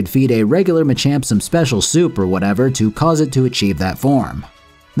though, I could feed a regular Machamp some special soup or whatever to cause it to achieve that form.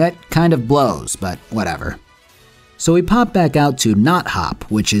 That kind of blows, but whatever. So we pop back out to not Hop,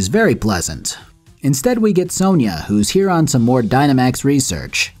 which is very pleasant. Instead, we get Sonia, who's here on some more Dynamax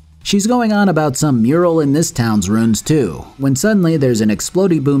research. She's going on about some mural in this town's runes too, when suddenly there's an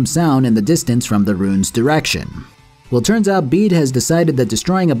explodey boom sound in the distance from the rune's direction. Well, turns out Bede has decided that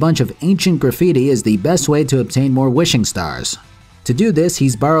destroying a bunch of ancient graffiti is the best way to obtain more wishing stars. To do this,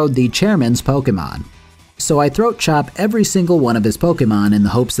 he's borrowed the chairman's Pokemon. So I throat chop every single one of his Pokemon in the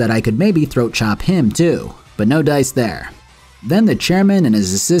hopes that I could maybe throat chop him too, but no dice there. Then the chairman and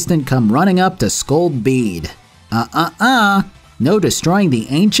his assistant come running up to scold Bede. No destroying the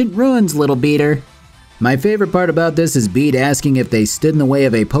ancient ruins, little beater. My favorite part about this is Bede asking if they stood in the way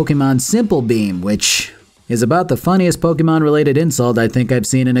of a Pokemon Simple Beam, which is about the funniest Pokemon-related insult I think I've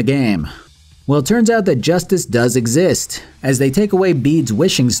seen in a game. Well, it turns out that justice does exist, as they take away Bede's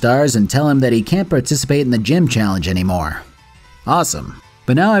wishing stars and tell him that he can't participate in the gym challenge anymore. Awesome.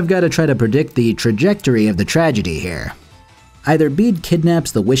 But now I've got to try to predict the trajectory of the tragedy here. Either Bede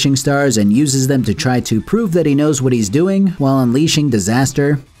kidnaps the wishing stars and uses them to try to prove that he knows what he's doing while unleashing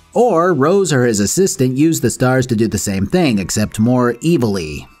disaster, or Rose or his assistant use the stars to do the same thing, except more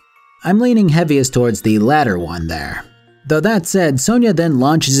evilly. I'm leaning heaviest towards the latter one there. Though that said, Sonia then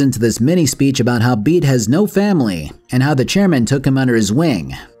launches into this mini speech about how Bede has no family and how the chairman took him under his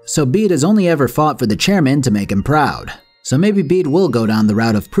wing, so Bede has only ever fought for the chairman to make him proud. So maybe Bede will go down the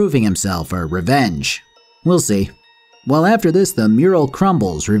route of proving himself or revenge. We'll see. Well, after this, the mural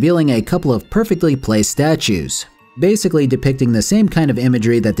crumbles, revealing a couple of perfectly placed statues, basically depicting the same kind of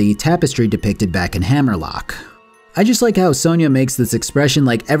imagery that the tapestry depicted back in Hammerlocke. I just like how Sonia makes this expression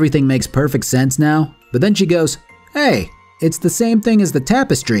like everything makes perfect sense now, but then she goes, "Hey, it's the same thing as the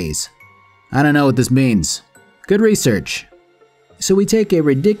tapestries." I don't know what this means. Good research. So we take a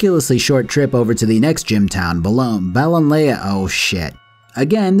ridiculously short trip over to the next gym town, Balanlea. Oh shit.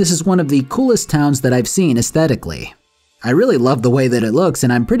 Again, this is one of the coolest towns that I've seen aesthetically. I really love the way that it looks,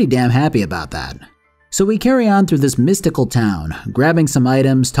 and I'm pretty damn happy about that. So we carry on through this mystical town, grabbing some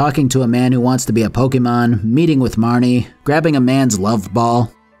items, talking to a man who wants to be a Pokemon, meeting with Marnie, grabbing a man's love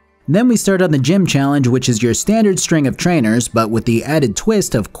ball. Then we start on the gym challenge, which is your standard string of trainers, but with the added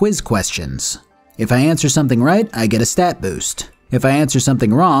twist of quiz questions. If I answer something right, I get a stat boost. If I answer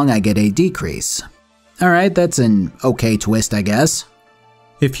something wrong, I get a decrease. Alright, that's an okay twist, I guess.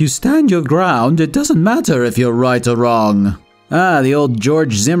 If you stand your ground, it doesn't matter if you're right or wrong. Ah, the old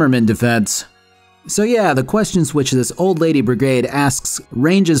George Zimmerman defense. So yeah, the questions which this old lady brigade asks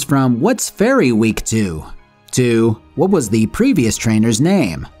ranges from what's Fairy Week to what was the previous trainer's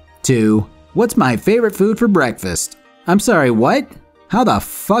name, to what's my favorite food for breakfast. I'm sorry, what? How the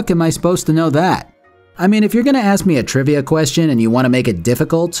fuck am I supposed to know that? I mean, if you're gonna ask me a trivia question and you want to make it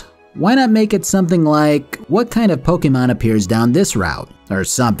difficult, why not make it something like, what kind of Pokemon appears down this route, or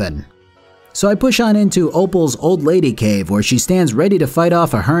something. So I push on into Opal's old lady cave where she stands ready to fight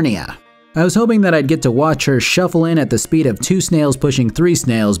off a hernia. I was hoping that I'd get to watch her shuffle in at the speed of 2 snails pushing 3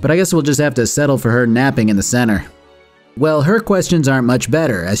 snails, but I guess we'll just have to settle for her napping in the center. Well, her questions aren't much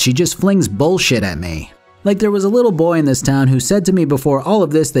better, as she just flings bullshit at me. Like there was a little boy in this town who said to me before all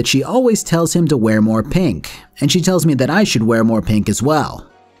of this that she always tells him to wear more pink, and she tells me that I should wear more pink as well.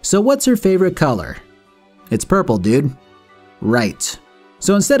 So what's her favorite color? It's purple, dude. Right.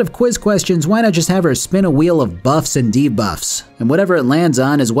 So instead of quiz questions, why not just have her spin a wheel of buffs and debuffs, and whatever it lands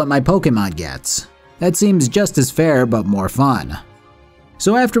on is what my Pokemon gets. That seems just as fair, but more fun.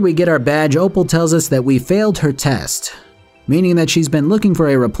 So after we get our badge, Opal tells us that we failed her test, meaning that she's been looking for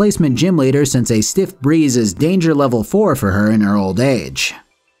a replacement gym leader since a stiff breeze is danger level 4 for her in her old age.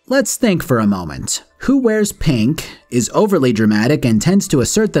 Let's think for a moment. Who wears pink, is overly dramatic, and tends to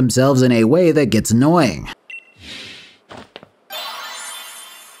assert themselves in a way that gets annoying?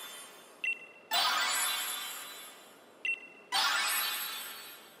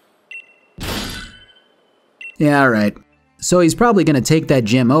 Yeah, alright. So he's probably gonna take that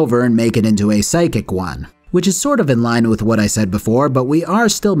gym over and make it into a psychic one, which is sort of in line with what I said before, but we are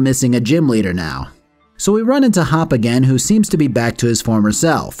still missing a gym leader now. So we run into Hop again, who seems to be back to his former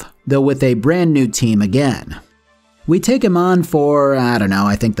self, though with a brand new team again. We take him on for, I don't know,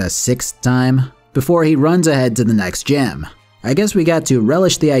 I think the 6th time, before he runs ahead to the next gym. I guess we got to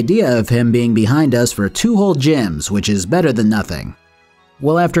relish the idea of him being behind us for 2 whole gyms, which is better than nothing.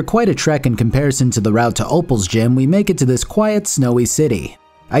 Well, after quite a trek in comparison to the route to Opal's gym, we make it to this quiet, snowy city.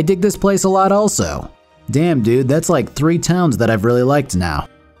 I dig this place a lot also. Damn dude, that's like 3 towns that I've really liked now.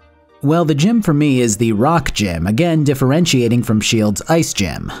 Well, the gym for me is the Rock Gym, again differentiating from Shield's Ice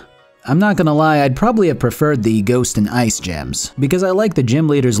Gym. I'm not gonna lie, I'd probably have preferred the Ghost and Ice gyms, because I like the gym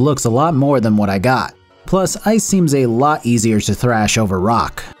leader's looks a lot more than what I got. Plus, Ice seems a lot easier to thrash over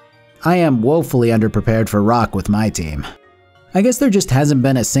Rock. I am woefully underprepared for Rock with my team. I guess there just hasn't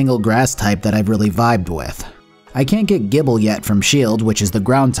been a single grass type that I've really vibed with. I can't get Gibble yet from Shield, which is the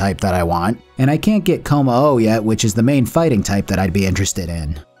ground type that I want, and I can't get Como-O yet, which is the main fighting type that I'd be interested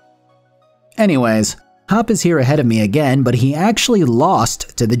in. Anyways, Hop is here ahead of me again, but he actually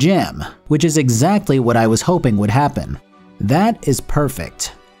lost to the gym, which is exactly what I was hoping would happen. That is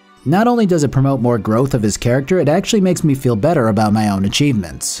perfect. Not only does it promote more growth of his character, it actually makes me feel better about my own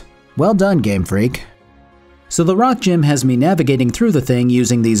achievements. Well done, Game Freak. So the rock gym has me navigating through the thing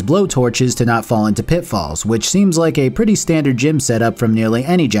using these blowtorches to not fall into pitfalls, which seems like a pretty standard gym setup from nearly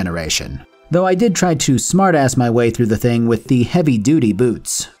any generation. Though I did try to smartass my way through the thing with the heavy-duty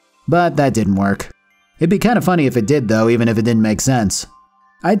boots. But that didn't work. It'd be kinda funny if it did though, even if it didn't make sense.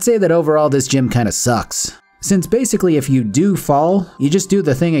 I'd say that overall this gym kinda sucks. Since basically if you do fall, you just do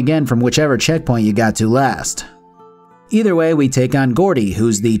the thing again from whichever checkpoint you got to last. Either way, we take on Gordy,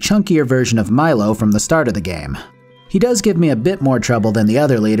 who's the chunkier version of Milo from the start of the game. He does give me a bit more trouble than the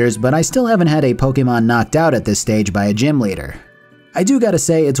other leaders, but I still haven't had a Pokemon knocked out at this stage by a gym leader. I do gotta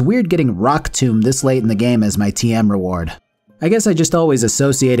say, it's weird getting Rock Tomb this late in the game as my TM reward. I guess I just always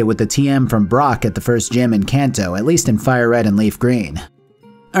associate it with the TM from Brock at the first gym in Kanto, at least in Fire Red and Leaf Green.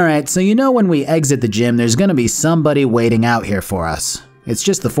 Alright, so you know when we exit the gym, there's gonna be somebody waiting out here for us. It's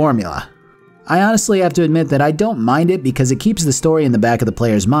just the formula. I honestly have to admit that I don't mind it because it keeps the story in the back of the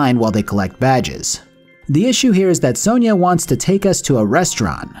player's mind while they collect badges. The issue here is that Sonia wants to take us to a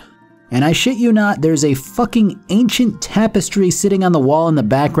restaurant. And I shit you not, there's a fucking ancient tapestry sitting on the wall in the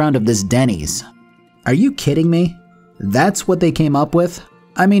background of this Denny's. Are you kidding me? That's what they came up with?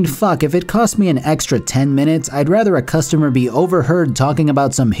 I mean, fuck, if it cost me an extra 10 minutes, I'd rather a customer be overheard talking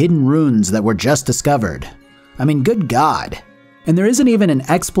about some hidden runes that were just discovered. I mean, good God. And there isn't even an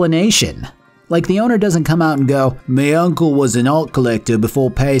explanation. Like, the owner doesn't come out and go, "My uncle was an art collector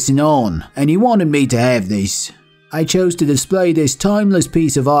before passing on, and he wanted me to have this. I chose to display this timeless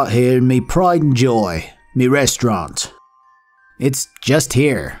piece of art here in me pride and joy, me restaurant." It's just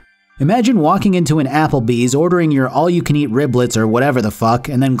here. Imagine walking into an Applebee's, ordering your all-you-can-eat riblets or whatever the fuck,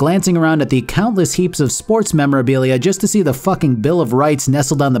 and then glancing around at the countless heaps of sports memorabilia just to see the fucking Bill of Rights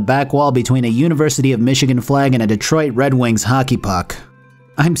nestled on the back wall between a University of Michigan flag and a Detroit Red Wings hockey puck.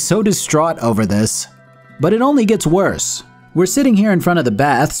 I'm so distraught over this. But it only gets worse. We're sitting here in front of the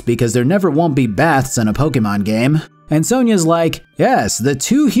baths because there never won't be baths in a Pokemon game, and Sonia's like, "Yes, the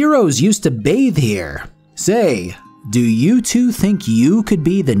two heroes used to bathe here. Say, do you two think you could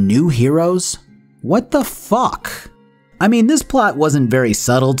be the new heroes?" What the fuck? I mean, this plot wasn't very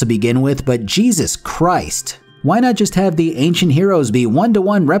subtle to begin with, but Jesus Christ. Why not just have the ancient heroes be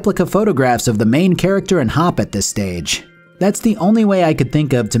one-to-one replica photographs of the main character and Hop at this stage? That's the only way I could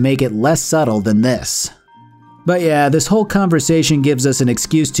think of to make it less subtle than this. But yeah, this whole conversation gives us an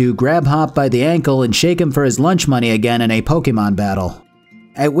excuse to grab Hop by the ankle and shake him for his lunch money again in a Pokemon battle.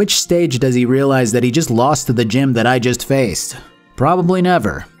 At which stage does he realize that he just lost to the gym that I just faced? Probably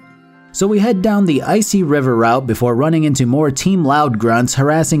never. So we head down the icy river route before running into more Team Loud grunts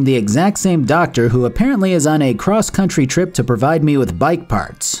harassing the exact same doctor who apparently is on a cross-country trip to provide me with bike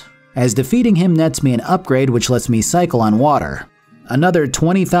parts, as defeating him nets me an upgrade which lets me cycle on water. Another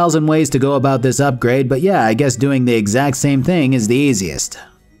 20,000 ways to go about this upgrade, but yeah, I guess doing the exact same thing is the easiest.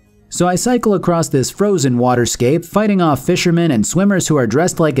 So I cycle across this frozen waterscape, fighting off fishermen and swimmers who are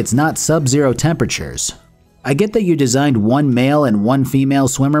dressed like it's not sub-zero temperatures. I get that you designed one male and one female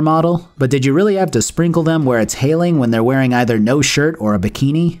swimmer model, but did you really have to sprinkle them where it's hailing when they're wearing either no shirt or a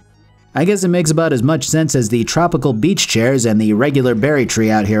bikini? I guess it makes about as much sense as the tropical beach chairs and the regular berry tree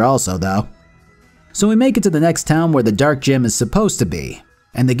out here also though. So we make it to the next town where the dark gym is supposed to be,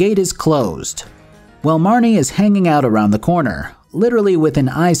 and the gate is closed. Well, Marnie is hanging out around the corner, literally within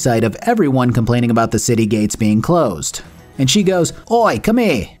eyesight of everyone complaining about the city gates being closed. And she goes, "Oi, come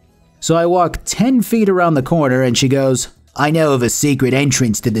here." So I walk 10 feet around the corner and she goes, "I know of a secret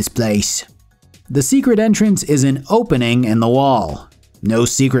entrance to this place." The secret entrance is an opening in the wall. No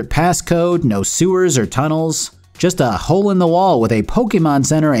secret passcode, no sewers or tunnels, just a hole in the wall with a Pokemon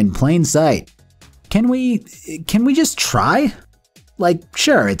Center in plain sight. Can we just try? Like,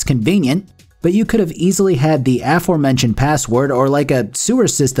 sure, it's convenient, but you could have easily had the aforementioned password or like a sewer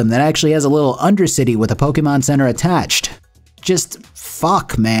system that actually has a little undercity with a Pokemon Center attached. Just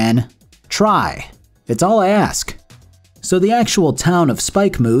fuck, man. Try. It's all I ask. So the actual town of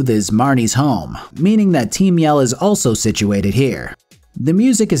Spikemuth is Marnie's home, meaning that Team Yell is also situated here. The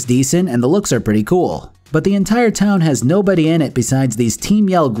music is decent and the looks are pretty cool, but the entire town has nobody in it besides these Team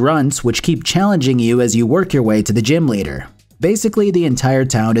Yell grunts which keep challenging you as you work your way to the gym leader. Basically, the entire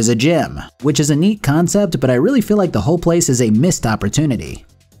town is a gym, which is a neat concept, but I really feel like the whole place is a missed opportunity.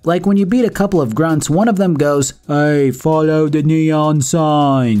 Like when you beat a couple of grunts, one of them goes, "Hey, follow the neon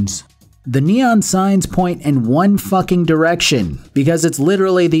signs." The neon signs point in one fucking direction, because it's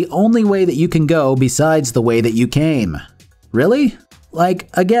literally the only way that you can go besides the way that you came. Really? Like,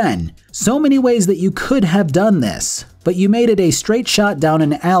 again, so many ways that you could have done this, but you made it a straight shot down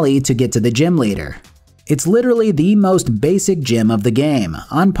an alley to get to the gym leader. It's literally the most basic gym of the game,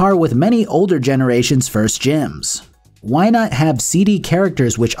 on par with many older generations' first gyms. Why not have seedy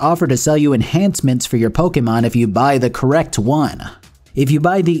characters which offer to sell you enhancements for your Pokemon if you buy the correct one? If you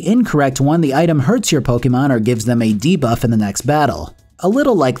buy the incorrect one, the item hurts your Pokemon or gives them a debuff in the next battle, a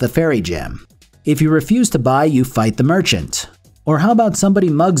little like the Fairy Gym. If you refuse to buy, you fight the merchant. Or how about somebody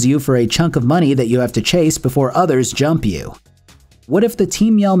mugs you for a chunk of money that you have to chase before others jump you? What if the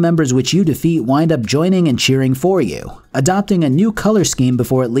Team Yell members which you defeat wind up joining and cheering for you, adopting a new color scheme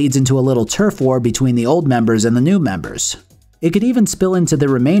before it leads into a little turf war between the old members and the new members? It could even spill into the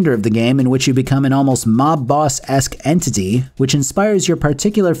remainder of the game in which you become an almost mob boss-esque entity, which inspires your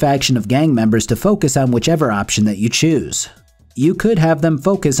particular faction of gang members to focus on whichever option that you choose. You could have them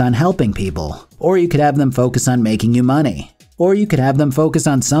focus on helping people, or you could have them focus on making you money, or you could have them focus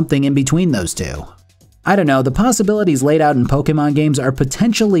on something in between those two. I don't know, the possibilities laid out in Pokemon games are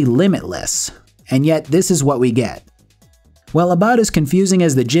potentially limitless, and yet this is what we get. Well, about as confusing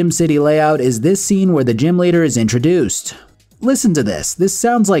as the Gym City layout is this scene where the gym leader is introduced. Listen to this. This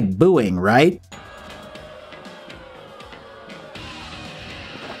sounds like booing, right?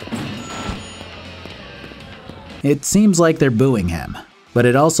 It seems like they're booing him, but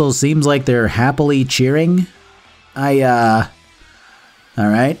it also seems like they're happily cheering. Alright.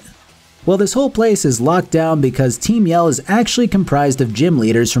 Well, this whole place is locked down because Team Yell is actually comprised of gym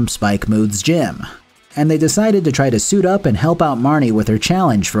leaders from Spike Mooth's gym, and they decided to try to suit up and help out Marnie with her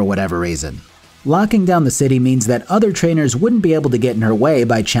challenge for whatever reason. Locking down the city means that other trainers wouldn't be able to get in her way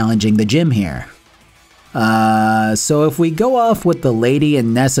by challenging the gym here. So if we go off what the lady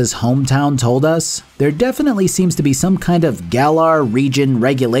in Nessa's hometown told us, there definitely seems to be some kind of Galar region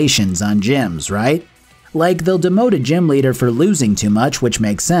regulations on gyms, right? Like they'll demote a gym leader for losing too much, which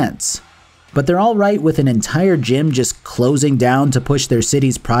makes sense. But they're alright with an entire gym just closing down to push their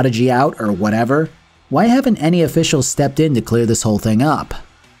city's prodigy out or whatever. Why haven't any officials stepped in to clear this whole thing up?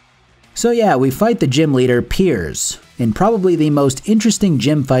 So yeah, we fight the gym leader, Piers, in probably the most interesting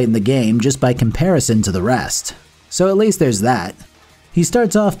gym fight in the game just by comparison to the rest. So at least there's that. He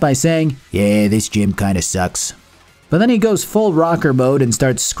starts off by saying, "Yeah, this gym kinda sucks." But then he goes full rocker mode and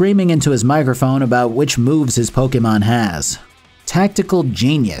starts screaming into his microphone about which moves his Pokemon has. Tactical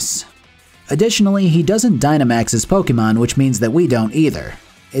genius. Additionally, he doesn't Dynamax his Pokemon, which means that we don't either.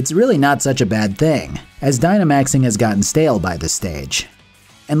 It's really not such a bad thing, as Dynamaxing has gotten stale by this stage.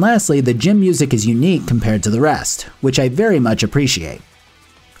 And lastly, the gym music is unique compared to the rest, which I very much appreciate.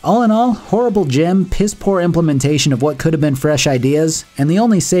 All in all, horrible gym, piss-poor implementation of what could have been fresh ideas, and the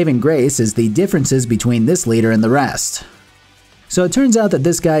only saving grace is the differences between this leader and the rest. So it turns out that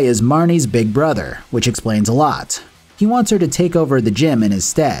this guy is Marnie's big brother, which explains a lot. He wants her to take over the gym in his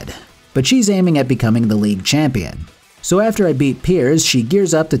stead, but she's aiming at becoming the league champion. So after I beat Piers, she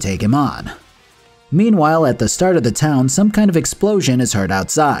gears up to take him on. Meanwhile, at the start of the town, some kind of explosion is heard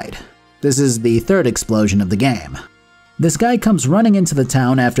outside. This is the third explosion of the game. This guy comes running into the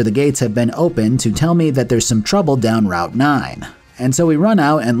town after the gates have been opened to tell me that there's some trouble down Route 9. And so we run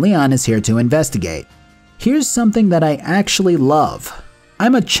out and Leon is here to investigate. Here's something that I actually love.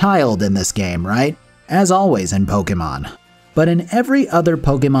 I'm a child in this game, right? As always in Pokemon. But in every other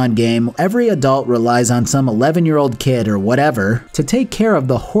Pokemon game, every adult relies on some 11-year-old kid or whatever to take care of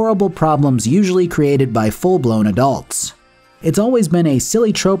the horrible problems usually created by full-blown adults. It's always been a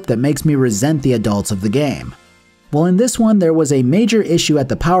silly trope that makes me resent the adults of the game. Well, in this one, there was a major issue at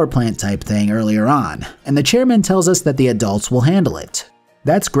the power plant type thing earlier on, and the chairman tells us that the adults will handle it.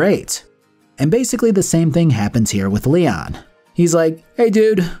 That's great. And basically the same thing happens here with Leon. He's like, "Hey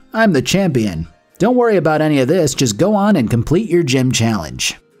dude, I'm the champion. Don't worry about any of this, just go on and complete your gym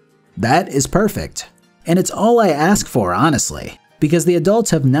challenge." That is perfect. And it's all I ask for, honestly, because the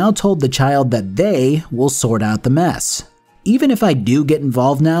adults have now told the child that they will sort out the mess. Even if I do get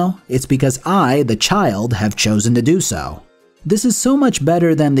involved now, it's because I, the child, have chosen to do so. This is so much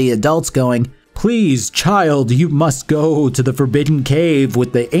better than the adults going, "Please, child, you must go to the Forbidden Cave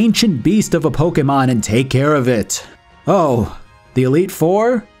with the ancient beast of a Pokemon and take care of it." Oh, the Elite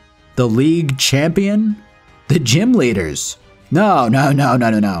Four? The league champion? The gym leaders? No.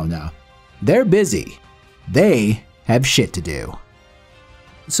 They're busy. They have shit to do.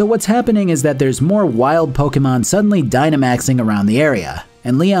 So what's happening is that there's more wild Pokemon suddenly Dynamaxing around the area,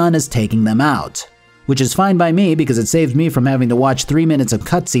 and Leon is taking them out. which is fine by me because it saves me from having to watch 3 minutes of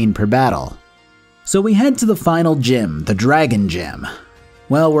cutscene per battle. So we head to the final gym, the Dragon Gym.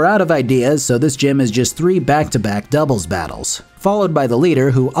 Well, we're out of ideas, so this gym is just 3 back-to-back doubles battles, followed by the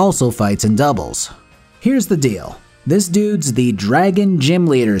leader who also fights in doubles. Here's the deal. This dude's the Dragon Gym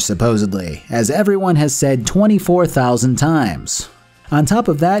Leader supposedly, as everyone has said 24,000 times. On top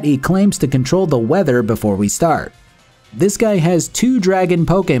of that, he claims to control the weather before we start. This guy has 2 dragon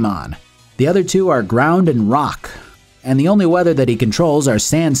Pokemon. The other 2 are ground and rock. And the only weather that he controls are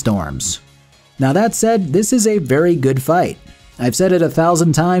sandstorms. Now that said, this is a very good fight. I've said it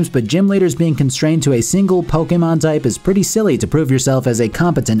 1,000 times, but gym leaders being constrained to a single Pokemon type is pretty silly to prove yourself as a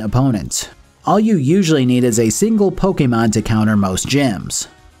competent opponent. All you usually need is a single Pokemon to counter most gyms.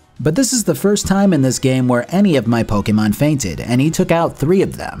 But this is the first time in this game where any of my Pokemon fainted, and he took out 3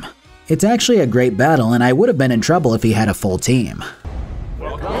 of them. It's actually a great battle, and I would have been in trouble if he had a full team.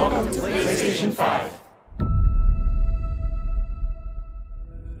 Welcome to PlayStation 5.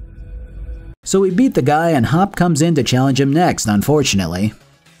 So we beat the guy and Hop comes in to challenge him next, unfortunately.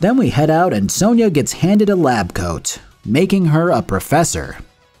 Then we head out and Sonia gets handed a lab coat, making her a professor.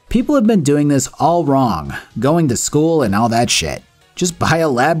 People have been doing this all wrong, going to school and all that shit. Just buy a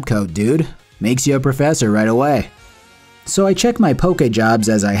lab coat, dude. Makes you a professor right away. So I check my Poke jobs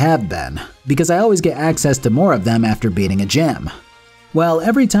as I have been, because I always get access to more of them after beating a gym. Well,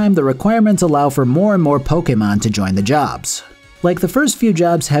 every time the requirements allow for more and more Pokemon to join the jobs. Like the first few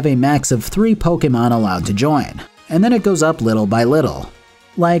jobs have a max of 3 Pokemon allowed to join, and then it goes up little by little.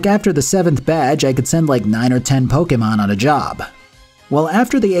 Like after the 7th badge, I could send like 9 or 10 Pokemon on a job. Well,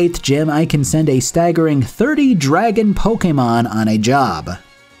 after the 8th gym, I can send a staggering 30 Dragon Pokemon on a job.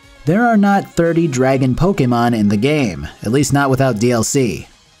 There are not 30 Dragon Pokemon in the game, at least not without DLC.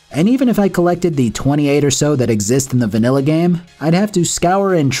 And even if I collected the 28 or so that exist in the vanilla game, I'd have to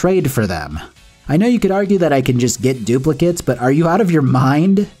scour and trade for them. I know you could argue that I can just get duplicates, but are you out of your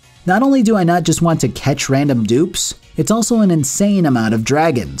mind? Not only do I not just want to catch random dupes, it's also an insane amount of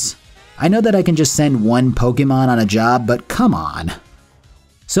dragons. I know that I can just send 1 Pokemon on a job, but come on.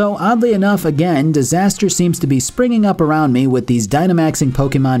 So oddly enough, again, disaster seems to be springing up around me with these Dynamaxing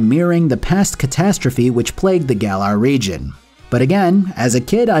Pokemon mirroring the past catastrophe which plagued the Galar region. But again, as a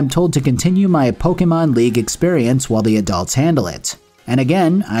kid I'm told to continue my Pokemon League experience while the adults handle it. And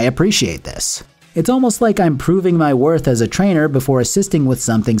again, I appreciate this. It's almost like I'm proving my worth as a trainer before assisting with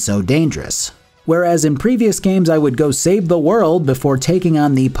something so dangerous. Whereas in previous games I would go save the world before taking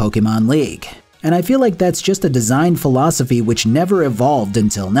on the Pokemon League. And I feel like that's just a design philosophy which never evolved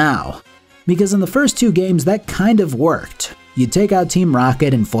until now. Because in the first 2 games that kind of worked. You'd take out Team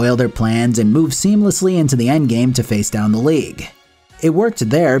Rocket and foil their plans and move seamlessly into the endgame to face down the League. It worked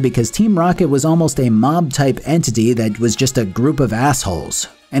there because Team Rocket was almost a mob-type entity that was just a group of assholes.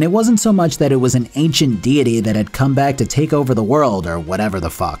 And it wasn't so much that it was an ancient deity that had come back to take over the world or whatever the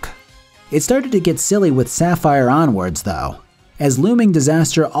fuck. It started to get silly with Sapphire onwards though, as looming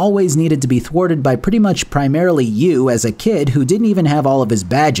disaster always needed to be thwarted by pretty much primarily you as a kid who didn't even have all of his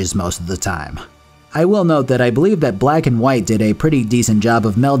badges most of the time. I will note that I believe that Black and White did a pretty decent job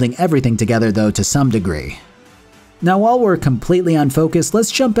of melding everything together though to some degree. Now while we're completely unfocused,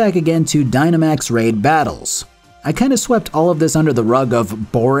 let's jump back again to Dynamax raid battles. I kinda swept all of this under the rug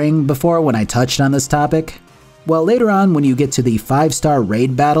of boring before when I touched on this topic. Well, later on when you get to the 5-star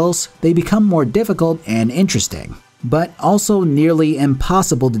raid battles, they become more difficult and interesting, but also nearly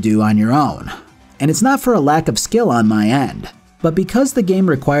impossible to do on your own. And it's not for a lack of skill on my end, but because the game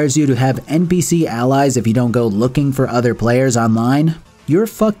requires you to have NPC allies if you don't go looking for other players online, you're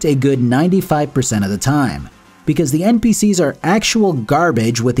fucked a good 95% of the time. Because the NPCs are actual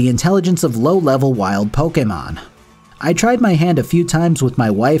garbage with the intelligence of low-level wild Pokemon. I tried my hand a few times with my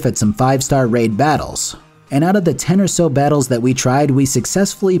wife at some 5-star raid battles, and out of the 10 or so battles that we tried, we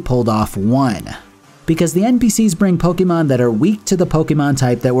successfully pulled off 1. Because the NPCs bring Pokemon that are weak to the Pokemon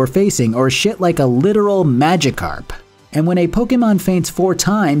type that we're facing or shit like a literal Magikarp. And when a Pokemon faints 4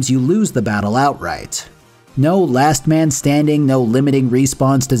 times, you lose the battle outright. No last man standing, no limiting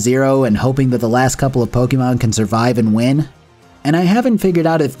respawns to 0 and hoping that the last couple of Pokemon can survive and win. And I haven't figured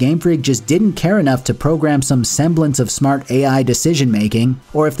out if Game Freak just didn't care enough to program some semblance of smart AI decision making,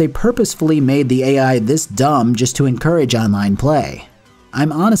 or if they purposefully made the AI this dumb just to encourage online play.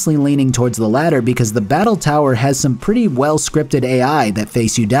 I'm honestly leaning towards the latter because the Battle Tower has some pretty well scripted AI that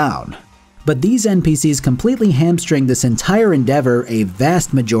face you down. But these NPCs completely hamstring this entire endeavor a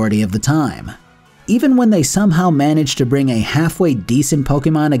vast majority of the time. Even when they somehow manage to bring a halfway decent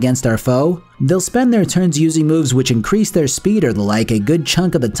Pokemon against our foe, they'll spend their turns using moves which increase their speed or the like a good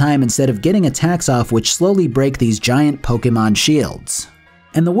chunk of the time instead of getting attacks off which slowly break these giant Pokemon shields.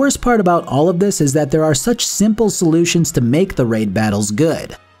 And the worst part about all of this is that there are such simple solutions to make the raid battles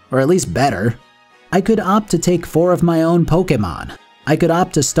good, or at least better. I could opt to take 4 of my own Pokemon. I could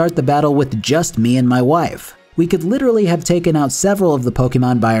opt to start the battle with just me and my wife. We could literally have taken out several of the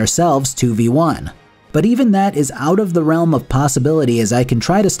Pokemon by ourselves 2v1. But even that is out of the realm of possibility, as I can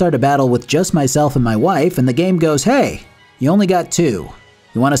try to start a battle with just myself and my wife and the game goes, "Hey, you only got 2.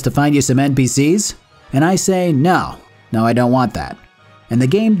 You want us to find you some NPCs?" And I say, no, I don't want that. And the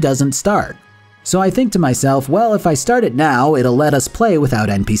game doesn't start. So I think to myself, well, if I start it now, it'll let us play without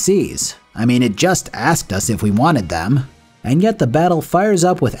NPCs. I mean, it just asked us if we wanted them. And yet the battle fires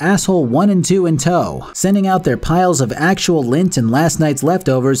up with asshole 1 and 2 in tow, sending out their piles of actual lint and last night's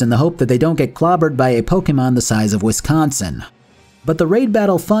leftovers in the hope that they don't get clobbered by a Pokemon the size of Wisconsin. But the raid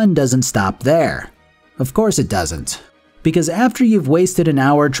battle fun doesn't stop there. Of course it doesn't. Because after you've wasted an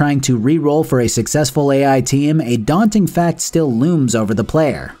hour trying to re-roll for a successful AI team, a daunting fact still looms over the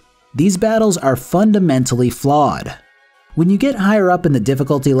player. These battles are fundamentally flawed. When you get higher up in the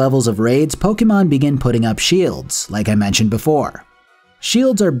difficulty levels of raids, Pokemon begin putting up shields, like I mentioned before.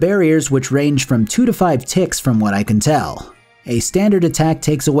 Shields are barriers which range from 2 to 5 ticks from what I can tell. A standard attack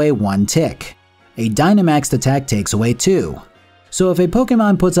takes away 1 tick. A Dynamax attack takes away 2. So if a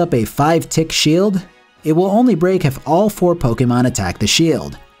Pokemon puts up a 5-tick shield, it will only break if all 4 Pokemon attack the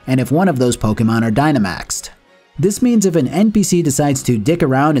shield, and if one of those Pokemon are Dynamaxed. This means if an NPC decides to dick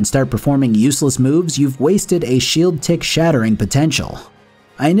around and start performing useless moves, you've wasted a shield tick shattering potential.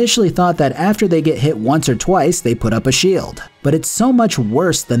 I initially thought that after they get hit once or twice, they put up a shield, but it's so much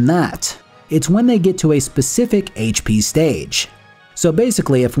worse than that. It's when they get to a specific HP stage. So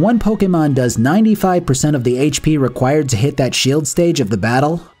basically, if one Pokemon does 95% of the HP required to hit that shield stage of the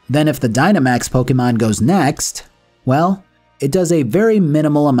battle, then if the Dynamax Pokemon goes next, well, it does a very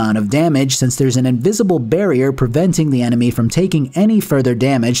minimal amount of damage since there's an invisible barrier preventing the enemy from taking any further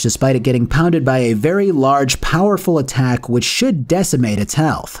damage despite it getting pounded by a very large, powerful attack which should decimate its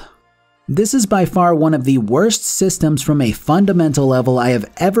health. This is by far one of the worst systems from a fundamental level I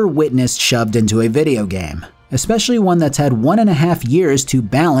have ever witnessed shoved into a video game, especially one that's had 1.5 years to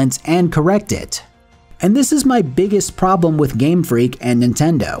balance and correct it. And this is my biggest problem with Game Freak and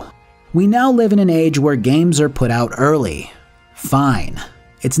Nintendo. We now live in an age where games are put out early. Fine.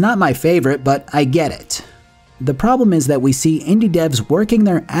 It's not my favorite, but I get it. The problem is that we see indie devs working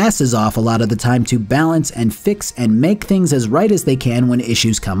their asses off a lot of the time to balance and fix and make things as right as they can when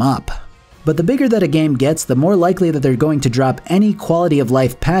issues come up. But the bigger that a game gets, the more likely that they're going to drop any quality of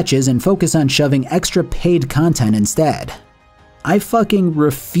life patches and focus on shoving extra paid content instead. I fucking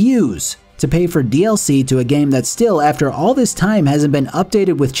refuse to pay for DLC to a game that still, after all this time, hasn't been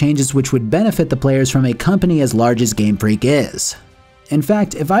updated with changes which would benefit the players from a company as large as Game Freak is. In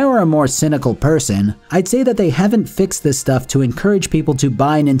fact, if I were a more cynical person, I'd say that they haven't fixed this stuff to encourage people to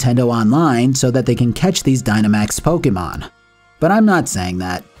buy Nintendo Online so that they can catch these Dynamax Pokemon. But I'm not saying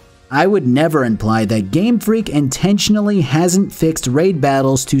that. I would never imply that Game Freak intentionally hasn't fixed raid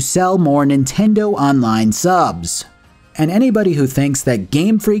battles to sell more Nintendo Online subs. And anybody who thinks that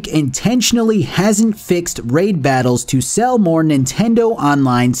Game Freak intentionally hasn't fixed raid battles to sell more Nintendo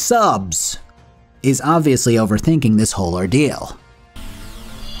Online subs is obviously overthinking this whole ordeal.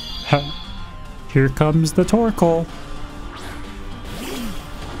 Here comes the Torkoal.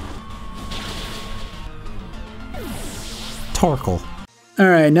 Torkoal.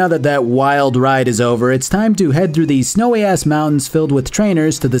 Alright, now that that wild ride is over, it's time to head through the snowy-ass mountains filled with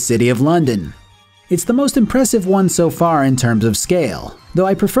trainers to the city of London. It's the most impressive one so far in terms of scale, though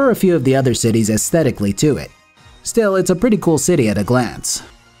I prefer a few of the other cities aesthetically to it. Still, it's a pretty cool city at a glance.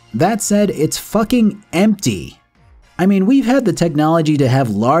 That said, it's fucking empty. I mean, we've had the technology to have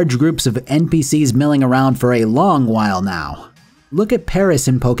large groups of NPCs milling around for a long while now. Look at Paris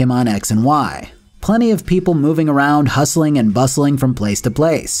in Pokemon X and Y. Plenty of people moving around, hustling and bustling from place to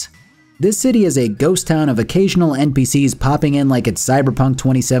place. This city is a ghost town of occasional NPCs popping in like it's Cyberpunk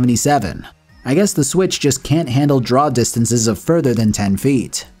 2077. I guess the Switch just can't handle draw distances of further than 10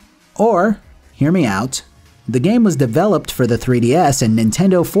 feet. Or, hear me out, the game was developed for the 3DS and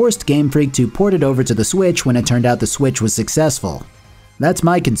Nintendo forced Game Freak to port it over to the Switch when it turned out the Switch was successful. That's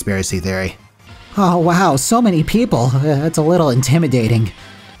my conspiracy theory. Oh wow, so many people. That's a little intimidating.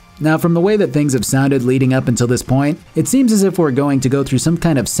 Now, from the way that things have sounded leading up until this point, it seems as if we're going to go through some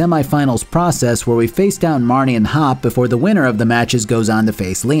kind of semifinals process where we face down Marnie and Hop before the winner of the matches goes on to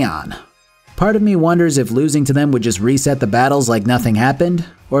face Leon. Part of me wonders if losing to them would just reset the battles like nothing happened,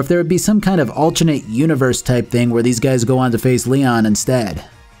 or if there would be some kind of alternate universe type thing where these guys go on to face Leon instead.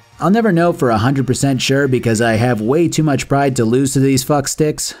 I'll never know for 100% sure because I have way too much pride to lose to these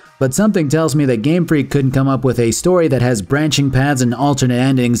fucksticks, but something tells me that Game Freak couldn't come up with a story that has branching paths and alternate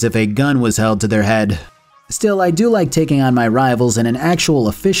endings if a gun was held to their head. Still, I do like taking on my rivals in an actual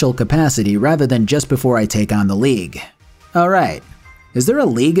official capacity rather than just before I take on the League. Alright, is there a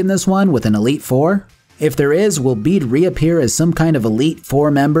League in this one with an Elite Four? If there is, will Bede reappear as some kind of Elite Four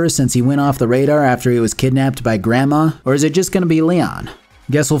member since he went off the radar after he was kidnapped by Grandma, or is it just gonna be Leon?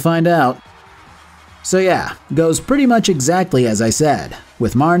 Guess we'll find out. So yeah, goes pretty much exactly as I said,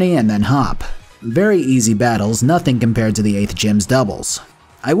 with Marnie and then Hop. Very easy battles, nothing compared to the 8th Gym's doubles.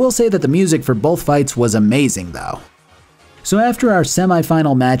 I will say that the music for both fights was amazing though. So after our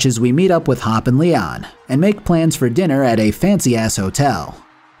semi-final matches, we meet up with Hop and Leon, and make plans for dinner at a fancy-ass hotel.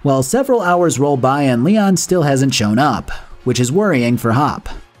 Well, several hours roll by and Leon still hasn't shown up, which is worrying for Hop.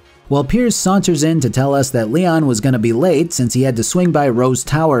 Well, Piers saunters in to tell us that Leon was gonna be late since he had to swing by Rose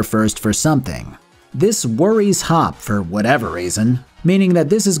Tower first for something. This worries Hop for whatever reason, meaning that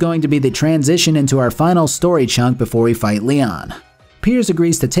this is going to be the transition into our final story chunk before we fight Leon. Piers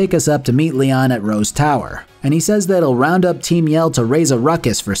agrees to take us up to meet Leon at Rose Tower, and he says that he'll round up Team Yell to raise a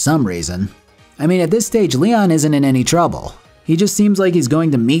ruckus for some reason. I mean, at this stage, Leon isn't in any trouble. He just seems like he's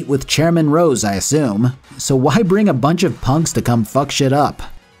going to meet with Chairman Rose, I assume, so why bring a bunch of punks to come fuck shit up?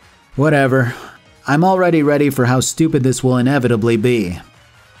 Whatever. I'm already ready for how stupid this will inevitably be.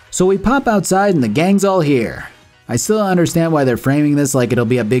 So we pop outside and the gang's all here. I still don't understand why they're framing this like it'll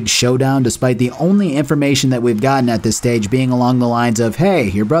be a big showdown despite the only information that we've gotten at this stage being along the lines of, hey,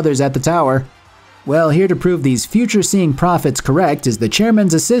 your brother's at the tower. Well, here to prove these future-seeing prophets correct is the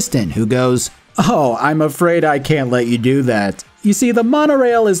chairman's assistant who goes, oh, I'm afraid I can't let you do that. You see, the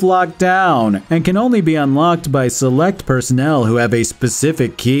monorail is locked down and can only be unlocked by select personnel who have a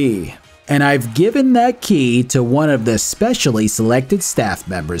specific key. And I've given that key to one of the specially selected staff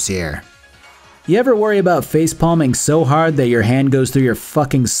members here. You ever worry about facepalming so hard that your hand goes through your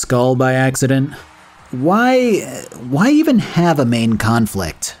fucking skull by accident? Why even have a main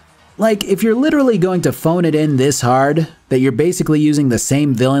conflict? Like, if you're literally going to phone it in this hard, that you're basically using the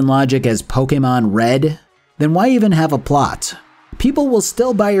same villain logic as Pokemon Red, then why even have a plot? People will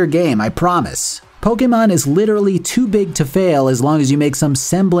still buy your game, I promise. Pokemon is literally too big to fail as long as you make some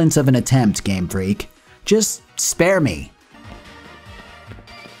semblance of an attempt, Game Freak. Just spare me.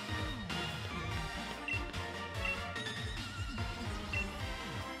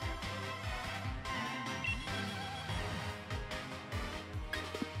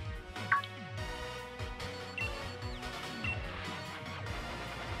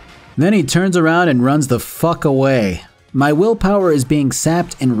 Then he turns around and runs the fuck away. My willpower is being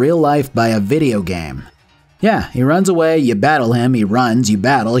sapped in real life by a video game. Yeah, he runs away, you battle him, he runs, you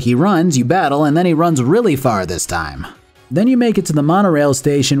battle, he runs, you battle, and then he runs really far this time. Then you make it to the monorail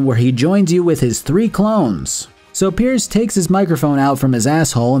station where he joins you with his 3 clones. So Piers takes his microphone out from his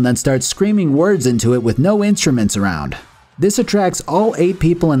asshole and then starts screaming words into it with no instruments around. This attracts all 8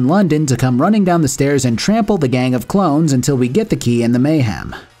 people in London to come running down the stairs and trample the gang of clones until we get the key and the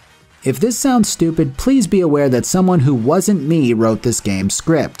mayhem. If this sounds stupid, please be aware that someone who wasn't me wrote this game's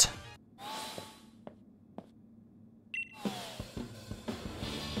script.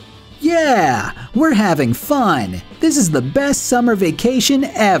 Yeah, we're having fun! This is the best summer vacation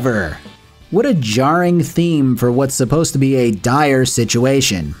ever! What a jarring theme for what's supposed to be a dire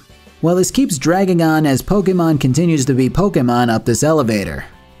situation. Well, this keeps dragging on as Pokemon continues to be Pokemon up this elevator.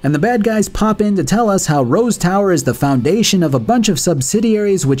 And the bad guys pop in to tell us how Rose Tower is the foundation of a bunch of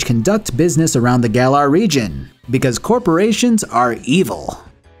subsidiaries which conduct business around the Galar region, because corporations are evil.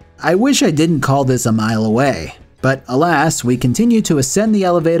 I wish I didn't call this a mile away, but alas, we continue to ascend the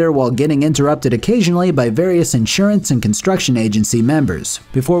elevator while getting interrupted occasionally by various insurance and construction agency members,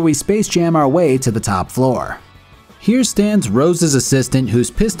 before we space jam our way to the top floor. Here stands Rose's assistant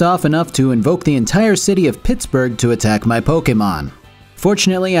who's pissed off enough to invoke the entire city of Pittsburgh to attack my Pokemon.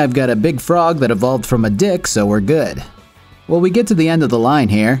 Fortunately, I've got a big frog that evolved from a dick, so we're good. Well, we get to the end of the line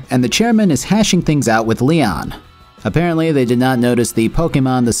here, and the chairman is hashing things out with Leon. Apparently, they did not notice the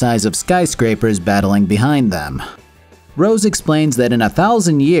Pokemon the size of skyscrapers battling behind them. Rose explains that in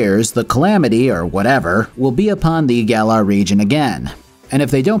 1,000 years, the calamity, or whatever, will be upon the Galar region again. And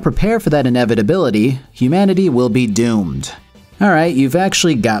if they don't prepare for that inevitability, humanity will be doomed. Alright, you've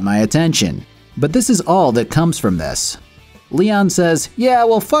actually got my attention. But this is all that comes from this. Leon says, yeah,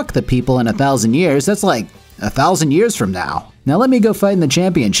 well fuck the people in 1,000 years, that's like 1,000 years from now. Now let me go fight in the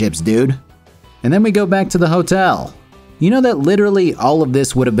championships, dude. And then we go back to the hotel. You know that literally all of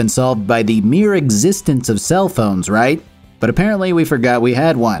this would have been solved by the mere existence of cell phones, right? But apparently we forgot we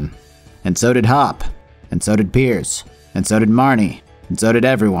had one. And so did Hop. And so did Piers. And so did Marnie. and so did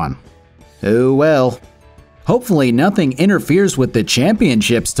everyone. Oh well. Hopefully nothing interferes with the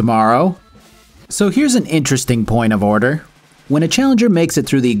championships tomorrow. So here's an interesting point of order. When a challenger makes it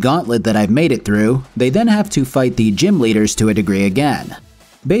through the gauntlet that I've made it through, they then have to fight the gym leaders to a degree again.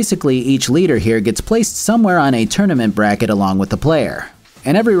 Basically, each leader here gets placed somewhere on a tournament bracket along with the player.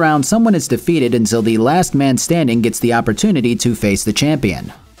 And every round someone is defeated until the last man standing gets the opportunity to face the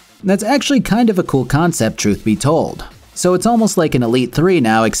champion. That's actually kind of a cool concept, truth be told. So it's almost like an Elite 3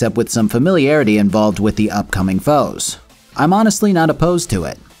 now, except with some familiarity involved with the upcoming foes. I'm honestly not opposed to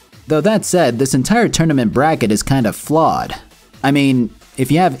it. Though that said, this entire tournament bracket is kind of flawed. I mean,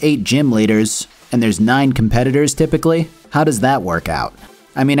 if you have 8 gym leaders, and there's 9 competitors typically, how does that work out?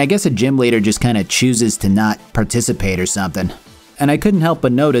 I mean, I guess a gym leader just kinda chooses to not participate or something. And I couldn't help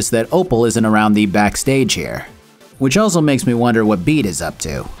but notice that Opal isn't around the backstage here. Which also makes me wonder what Beat is up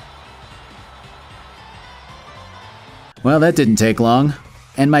to. Well, that didn't take long.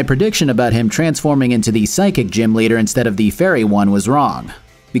 And my prediction about him transforming into the Psychic Gym Leader instead of the Fairy one was wrong,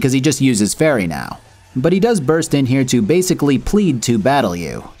 because he just uses Fairy now. But he does burst in here to basically plead to battle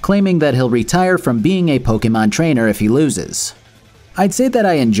you, claiming that he'll retire from being a Pokemon trainer if he loses. I'd say that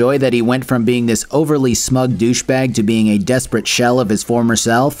I enjoy that he went from being this overly smug douchebag to being a desperate shell of his former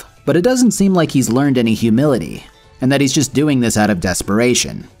self, but it doesn't seem like he's learned any humility, and that he's just doing this out of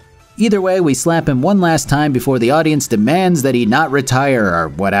desperation. Either way, we slap him one last time before the audience demands that he not retire or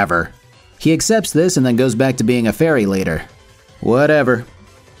whatever. He accepts this and then goes back to being a fairy leader. Whatever.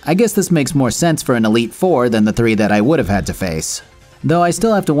 I guess this makes more sense for an Elite 4 than the 3 that I would have had to face. Though I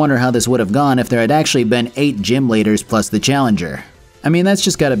still have to wonder how this would have gone if there had actually been 8 gym leaders plus the challenger. I mean, that's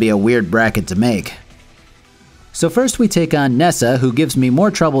just gotta be a weird bracket to make. So first we take on Nessa, who gives me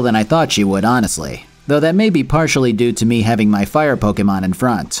more trouble than I thought she would, honestly. Though that may be partially due to me having my fire Pokemon in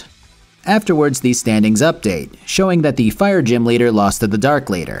front. Afterwards, the standings update, showing that the Fire Gym Leader lost to the Dark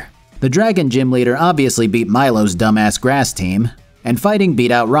Leader. The Dragon Gym Leader obviously beat Milo's dumbass Grass team, and Fighting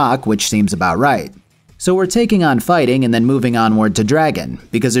beat out Rock, which seems about right. So we're taking on Fighting and then moving onward to Dragon,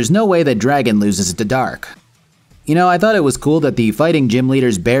 because there's no way that Dragon loses to Dark. You know, I thought it was cool that the Fighting Gym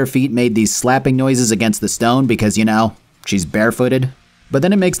Leader's bare feet made these slapping noises against the stone because, you know, she's barefooted. But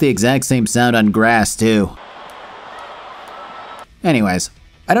then it makes the exact same sound on grass, too. Anyways.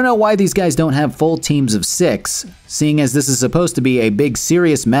 I don't know why these guys don't have full teams of 6, seeing as this is supposed to be a big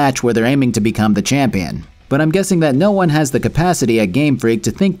serious match where they're aiming to become the champion. But I'm guessing that no one has the capacity at Game Freak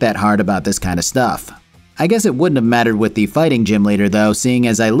to think that hard about this kind of stuff. I guess it wouldn't have mattered with the Fighting Gym Leader though, seeing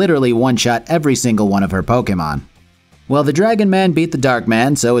as I literally one-shot every single one of her Pokemon. Well, the Dragon Man beat the Dark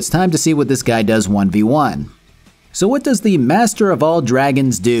Man, so it's time to see what this guy does 1v1. So what does the Master of all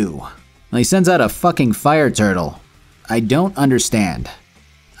Dragons do? Well, he sends out a fucking fire turtle. I don't understand.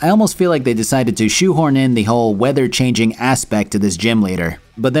 I almost feel like they decided to shoehorn in the whole weather-changing aspect to this gym leader,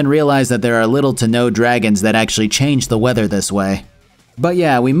 but then realized that there are little to no dragons that actually change the weather this way. But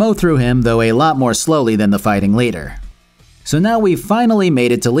yeah, we mow through him, though a lot more slowly than the fighting leader. So now we've finally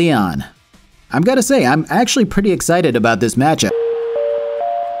made it to Leon. I'm gotta say, I'm actually pretty excited about this matchup.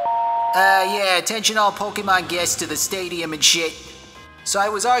 Yeah, attention all Pokemon guests to the stadium and shit. So I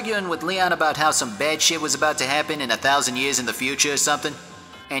was arguing with Leon about how some bad shit was about to happen in 1,000 years in the future or something.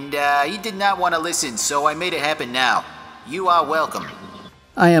 And he did not want to listen, so I made it happen now. You are welcome.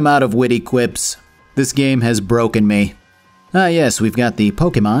 I am out of witty quips. This game has broken me. Ah yes, we've got the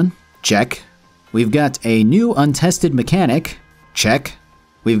Pokemon. Check. We've got a new untested mechanic. Check.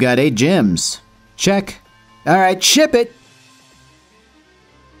 We've got 8 gyms. Check. Alright, ship it!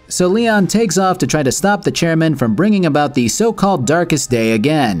 So Leon takes off to try to stop the chairman from bringing about the so-called darkest day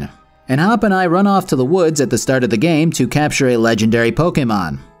again. And Hop and I run off to the woods at the start of the game to capture a legendary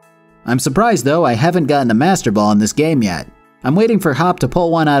Pokemon. I'm surprised though I haven't gotten a Master Ball in this game yet. I'm waiting for Hop to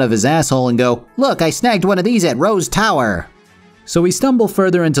pull one out of his asshole and go, "Look, I snagged one of these at Rose Tower." So we stumble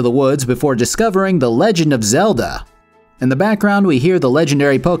further into the woods before discovering the Legend of Zelda. In the background we hear the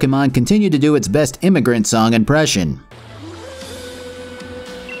legendary Pokemon continue to do its best immigrant song impression.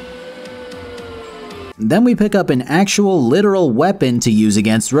 Then we pick up an actual literal weapon to use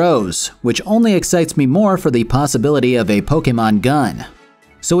against Rose, which only excites me more for the possibility of a Pokemon gun.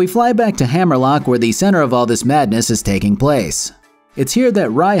 So we fly back to Hammerlocke where the center of all this madness is taking place. It's here that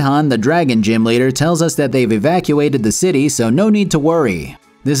Raihan, the Dragon Gym Leader, tells us that they've evacuated the city, so no need to worry.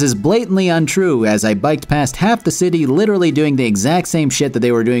 This is blatantly untrue as I biked past half the city literally doing the exact same shit that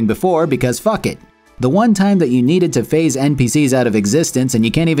they were doing before because fuck it. The one time that you needed to phase NPCs out of existence and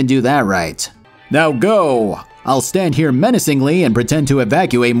you can't even do that right. Now go! I'll stand here menacingly and pretend to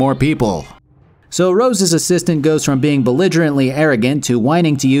evacuate more people. So Rose's assistant goes from being belligerently arrogant to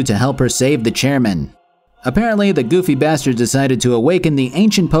whining to you to help her save the chairman. Apparently, the goofy bastard decided to awaken the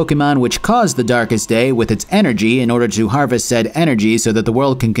ancient Pokemon which caused the darkest day with its energy in order to harvest said energy so that the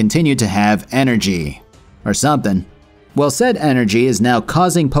world can continue to have energy. Or something. Well, said energy is now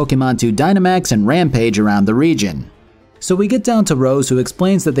causing Pokemon to Dynamax and rampage around the region. So we get down to Rose, who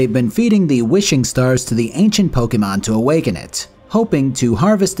explains that they've been feeding the wishing stars to the ancient Pokemon to awaken it, hoping to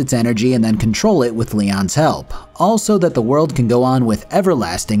harvest its energy and then control it with Leon's help, all so that the world can go on with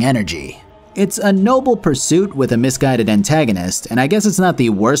everlasting energy. It's a noble pursuit with a misguided antagonist, and I guess it's not the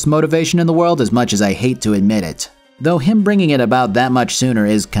worst motivation in the world as much as I hate to admit it. Though him bringing it about that much sooner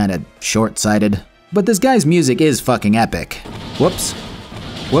is kinda short-sighted. But this guy's music is fucking epic. Whoops.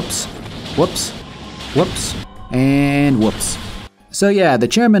 Whoops. Whoops. Whoops. And whoops. So yeah, the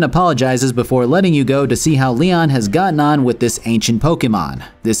chairman apologizes before letting you go to see how Leon has gotten on with this ancient Pokemon,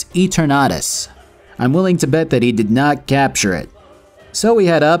 this Eternatus. I'm willing to bet that he did not capture it. So we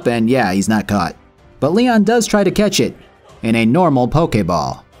head up and yeah, he's not caught. But Leon does try to catch it, in a normal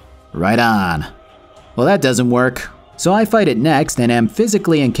Pokeball. Right on. Well, that doesn't work. So I fight it next and am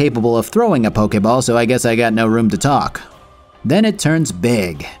physically incapable of throwing a Pokeball, so I guess I got no room to talk. Then it turns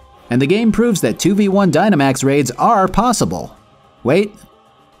big, and the game proves that 2v1 Dynamax raids are possible. Wait,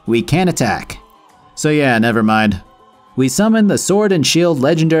 we can't attack. So yeah, never mind. We summon the Sword and Shield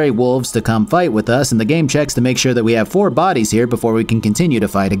legendary wolves to come fight with us, and the game checks to make sure that we have 4 bodies here before we can continue to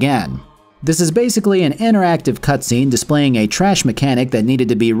fight again. This is basically an interactive cutscene displaying a trash mechanic that needed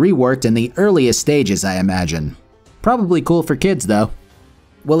to be reworked in the earliest stages, I imagine. Probably cool for kids though.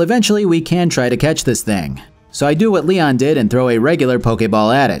 Well, eventually we can try to catch this thing. So I do what Leon did and throw a regular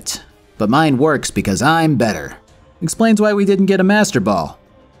Pokeball at it. But mine works because I'm better. Explains why we didn't get a Master Ball.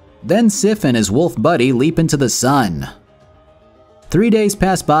 Then Sif and his wolf buddy leap into the sun. 3 days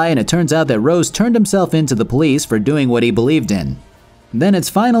pass by and it turns out that Rose turned himself into the police for doing what he believed in. Then it's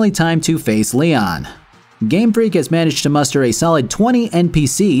finally time to face Leon. Game Freak has managed to muster a solid 20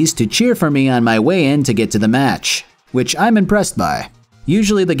 NPCs to cheer for me on my way in to get to the match, which I'm impressed by.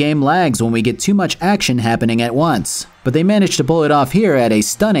 Usually the game lags when we get too much action happening at once, but they managed to pull it off here at a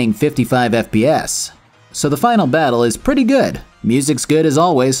stunning 55 FPS. So the final battle is pretty good. Music's good as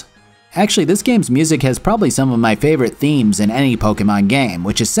always. Actually, this game's music has probably some of my favorite themes in any Pokemon game,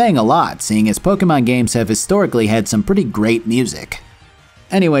 which is saying a lot, seeing as Pokemon games have historically had some pretty great music.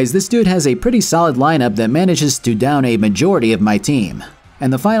 Anyways, this dude has a pretty solid lineup that manages to down a majority of my team.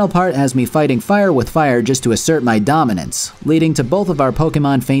 And the final part has me fighting fire with fire just to assert my dominance, leading to both of our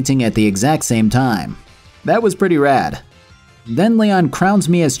Pokemon fainting at the exact same time. That was pretty rad. Then Leon crowns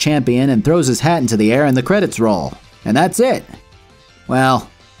me as champion and throws his hat into the air and the credits roll. And that's it. Well,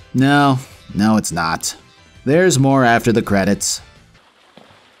 no it's not. There's more after the credits.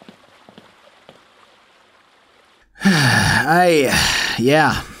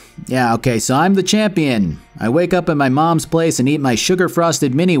 Yeah, okay, so I'm the champion. I wake up at my mom's place and eat my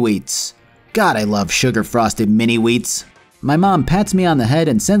sugar-frosted mini-wheats. God, I love sugar-frosted mini-wheats. My mom pats me on the head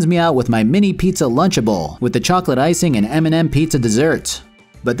and sends me out with my mini pizza Lunchable with the chocolate icing and M&M pizza dessert.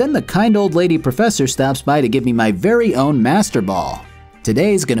 But then the kind old lady professor stops by to give me my very own Master Ball.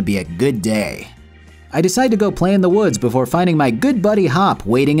 Today's gonna be a good day. I decide to go play in the woods before finding my good buddy Hop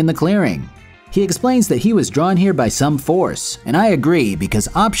waiting in the clearing. He explains that he was drawn here by some force, and I agree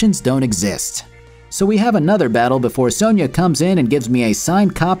because options don't exist. So we have another battle before Sonia comes in and gives me a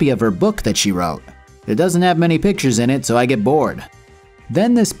signed copy of her book that she wrote. It doesn't have many pictures in it, so I get bored.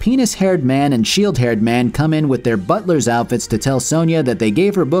 Then this penis-haired man and shield-haired man come in with their butler's outfits to tell Sonia that they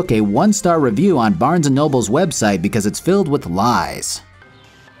gave her book a 1-star review on Barnes & Noble's website because it's filled with lies.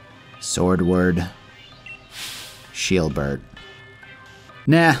 Swordward. Shieldbert.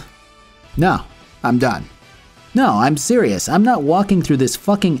 Nah. No, I'm done. No, I'm serious. I'm not walking through this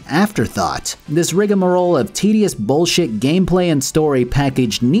fucking afterthought. This rigmarole of tedious bullshit gameplay and story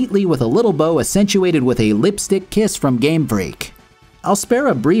packaged neatly with a little bow accentuated with a lipstick kiss from Game Freak. I'll spare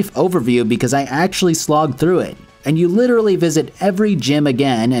a brief overview because I actually slogged through it, and you literally visit every gym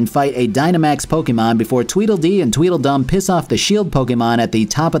again and fight a Dynamax Pokemon before Tweedledee and Tweedledum piss off the shield Pokemon at the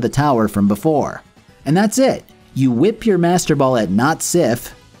top of the tower from before. And that's it. You whip your Master Ball at not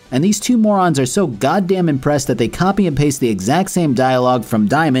Sif, and these two morons are so goddamn impressed that they copy and paste the exact same dialogue from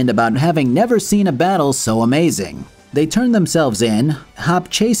Diamond about having never seen a battle so amazing. They turn themselves in, Hop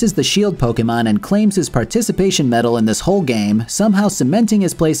chases the shield Pokemon and claims his participation medal in this whole game, somehow cementing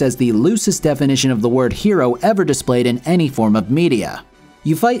his place as the loosest definition of the word hero ever displayed in any form of media.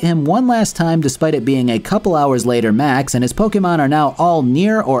 You fight him one last time despite it being a couple hours later max, and his Pokemon are now all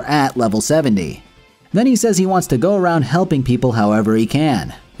near or at level 70. Then he says he wants to go around helping people however he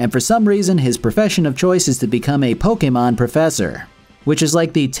can. And for some reason, his profession of choice is to become a Pokemon professor. which is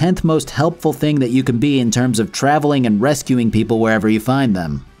like the 10th most helpful thing that you can be in terms of traveling and rescuing people wherever you find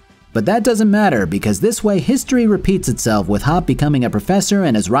them. But that doesn't matter, because this way history repeats itself, with Hop becoming a professor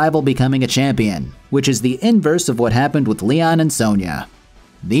and his rival becoming a champion, which is the inverse of what happened with Leon and Sonia.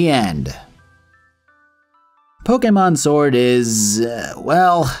 The end. Pokemon Sword is,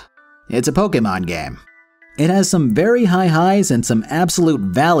 well, it's a Pokemon game. It has some very high highs and some absolute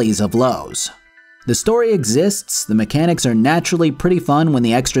valleys of lows. The story exists, the mechanics are naturally pretty fun when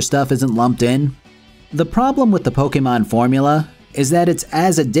the extra stuff isn't lumped in. The problem with the Pokemon formula is that it's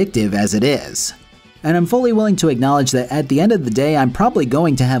as addictive as it is. And I'm fully willing to acknowledge that at the end of the day, I'm probably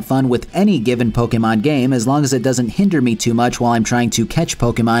going to have fun with any given Pokemon game as long as it doesn't hinder me too much while I'm trying to catch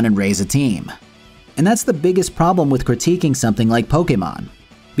Pokemon and raise a team. And that's the biggest problem with critiquing something like Pokemon.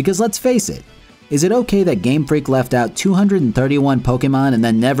 Because let's face it, is it okay that Game Freak left out 231 Pokemon and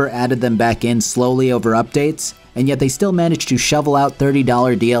then never added them back in slowly over updates, and yet they still managed to shovel out $30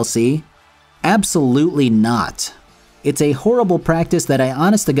 DLC? Absolutely not. It's a horrible practice that I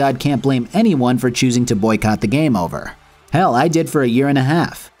honest to God can't blame anyone for choosing to boycott the game over. Hell, I did for a year and a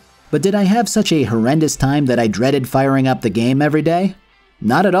half. But did I have such a horrendous time that I dreaded firing up the game every day?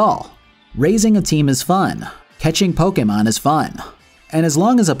 Not at all. Raising a team is fun. Catching Pokemon is fun. And as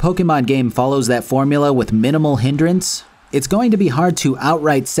long as a Pokemon game follows that formula with minimal hindrance, it's going to be hard to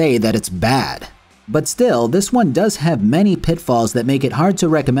outright say that it's bad. But still, this one does have many pitfalls that make it hard to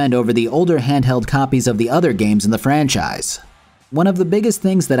recommend over the older handheld copies of the other games in the franchise. One of the biggest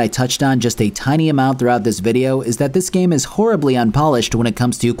things that I touched on just a tiny amount throughout this video is that this game is horribly unpolished when it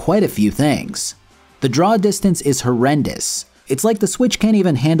comes to quite a few things. The draw distance is horrendous. It's like the Switch can't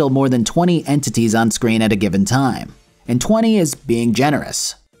even handle more than 20 entities on screen at a given time. And 20 is being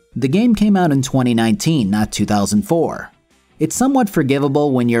generous. The game came out in 2019, not 2004. It's somewhat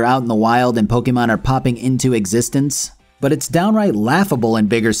forgivable when you're out in the wild and Pokemon are popping into existence, but it's downright laughable in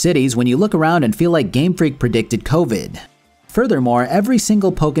bigger cities when you look around and feel like Game Freak predicted COVID. Furthermore, every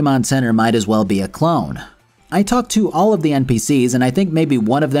single Pokemon Center might as well be a clone. I talked to all of the NPCs and I think maybe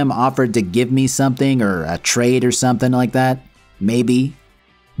one of them offered to give me something or a trade or something like that. Maybe.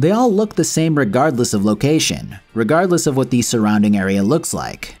 They all look the same regardless of location, regardless of what the surrounding area looks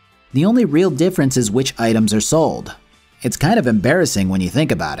like. The only real difference is which items are sold. It's kind of embarrassing when you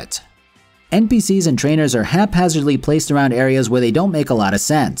think about it. NPCs and trainers are haphazardly placed around areas where they don't make a lot of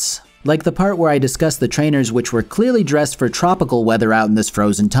sense, like the part where I discussed the trainers which were clearly dressed for tropical weather out in this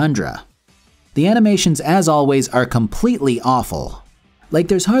frozen tundra. The animations, as always, are completely awful. Like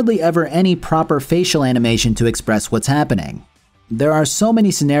there's hardly ever any proper facial animation to express what's happening. There are so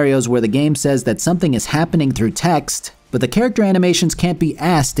many scenarios where the game says that something is happening through text, but the character animations can't be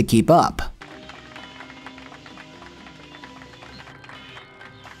asked to keep up.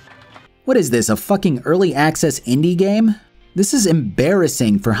 What is this, a fucking early access indie game? This is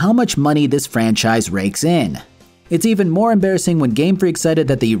embarrassing for how much money this franchise rakes in. It's even more embarrassing when Game Freak cited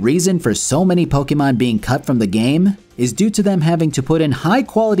that the reason for so many Pokemon being cut from the game is due to them having to put in high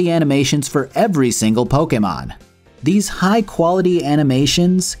quality animations for every single Pokemon. These high quality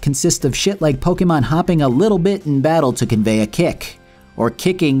animations consist of shit like Pokemon hopping a little bit in battle to convey a kick, or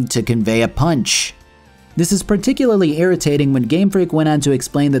kicking to convey a punch. This is particularly irritating when Game Freak went on to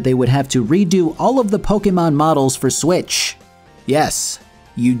explain that they would have to redo all of the Pokemon models for Switch. Yes,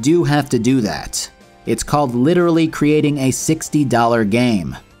 you do have to do that. It's called literally creating a $60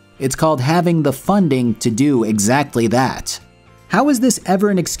 game. It's called having the funding to do exactly that. How is this ever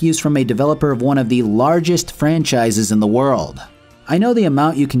an excuse from a developer of one of the largest franchises in the world? I know the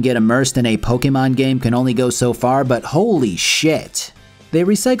amount you can get immersed in a Pokemon game can only go so far, but holy shit. They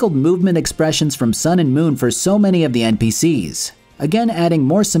recycled movement expressions from Sun and Moon for so many of the NPCs, again adding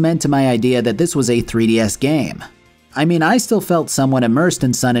more cement to my idea that this was a 3DS game. I mean, I still felt somewhat immersed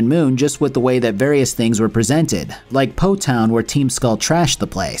in Sun and Moon just with the way that various things were presented, like Po Town where Team Skull trashed the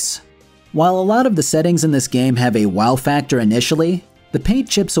place. While a lot of the settings in this game have a wow factor initially, the paint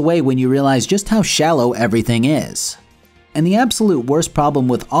chips away when you realize just how shallow everything is. And the absolute worst problem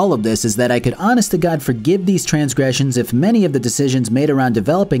with all of this is that I could honest to God forgive these transgressions if many of the decisions made around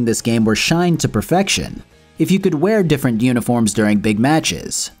developing this game were shined to perfection. If you could wear different uniforms during big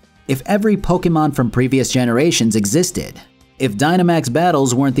matches. If every Pokemon from previous generations existed. If Dynamax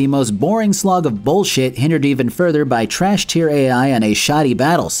battles weren't the most boring slog of bullshit hindered even further by trash tier AI and a shoddy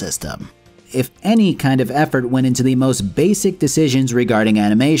battle system. If any kind of effort went into the most basic decisions regarding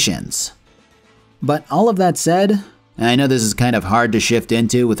animations. But all of that said, I know this is kind of hard to shift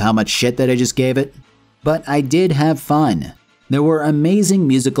into with how much shit that I just gave it, but I did have fun. There were amazing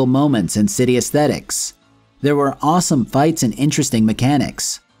musical moments and city aesthetics. There were awesome fights and interesting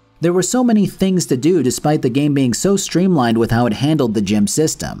mechanics. There were so many things to do despite the game being so streamlined with how it handled the gym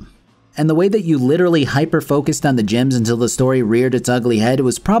system. And the way that you literally hyper-focused on the gyms until the story reared its ugly head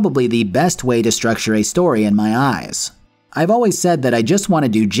was probably the best way to structure a story in my eyes. I've always said that I just want to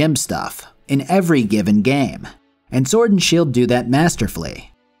do gym stuff in every given game, and Sword and Shield do that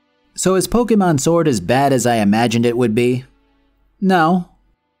masterfully. So is Pokemon Sword as bad as I imagined it would be? No,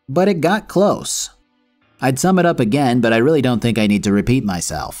 but it got close. I'd sum it up again, but I really don't think I need to repeat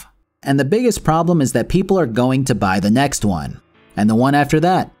myself. And the biggest problem is that people are going to buy the next one, and the one after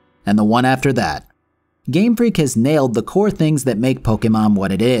that, and the one after that. Game Freak has nailed the core things that make Pokemon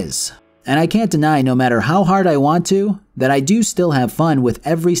what it is. And I can't deny, no matter how hard I want to, that I do still have fun with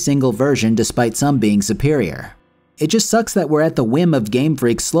every single version despite some being superior. It just sucks that we're at the whim of Game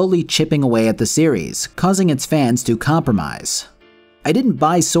Freak slowly chipping away at the series, causing its fans to compromise. I didn't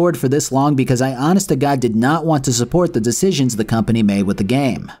buy Sword for this long because I honest to God did not want to support the decisions the company made with the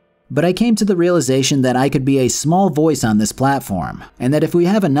game. But I came to the realization that I could be a small voice on this platform, and that if we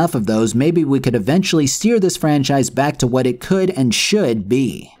have enough of those, maybe we could eventually steer this franchise back to what it could and should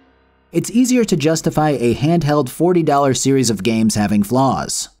be. It's easier to justify a handheld $40 series of games having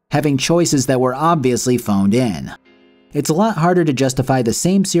flaws, having choices that were obviously phoned in. It's a lot harder to justify the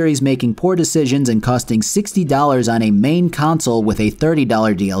same series making poor decisions and costing $60 on a main console with a $30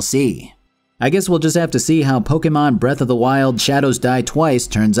 DLC. I guess we'll just have to see how Pokemon Breath of the Wild Shadows Die Twice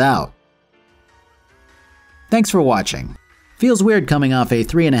turns out. Thanks for watching. Feels weird coming off a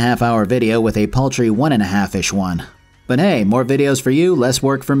 3.5-hour video with a paltry 1.5-ish one. But hey, more videos for you, less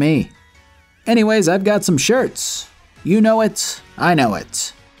work for me. Anyways, I've got some shirts. You know it, I know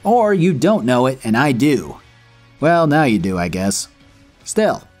it. Or you don't know it and I do. Well, now you do, I guess.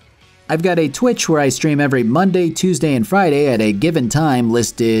 Still. I've got a Twitch where I stream every Monday, Tuesday, and Friday at a given time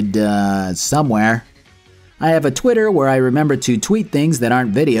listed, somewhere. I have a Twitter where I remember to tweet things that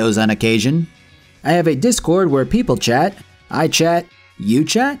aren't videos on occasion. I have a Discord where people chat. I chat. You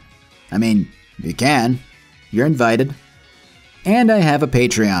chat? I mean, you can. You're invited. And I have a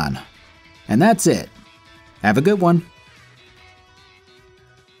Patreon. And that's it. Have a good one.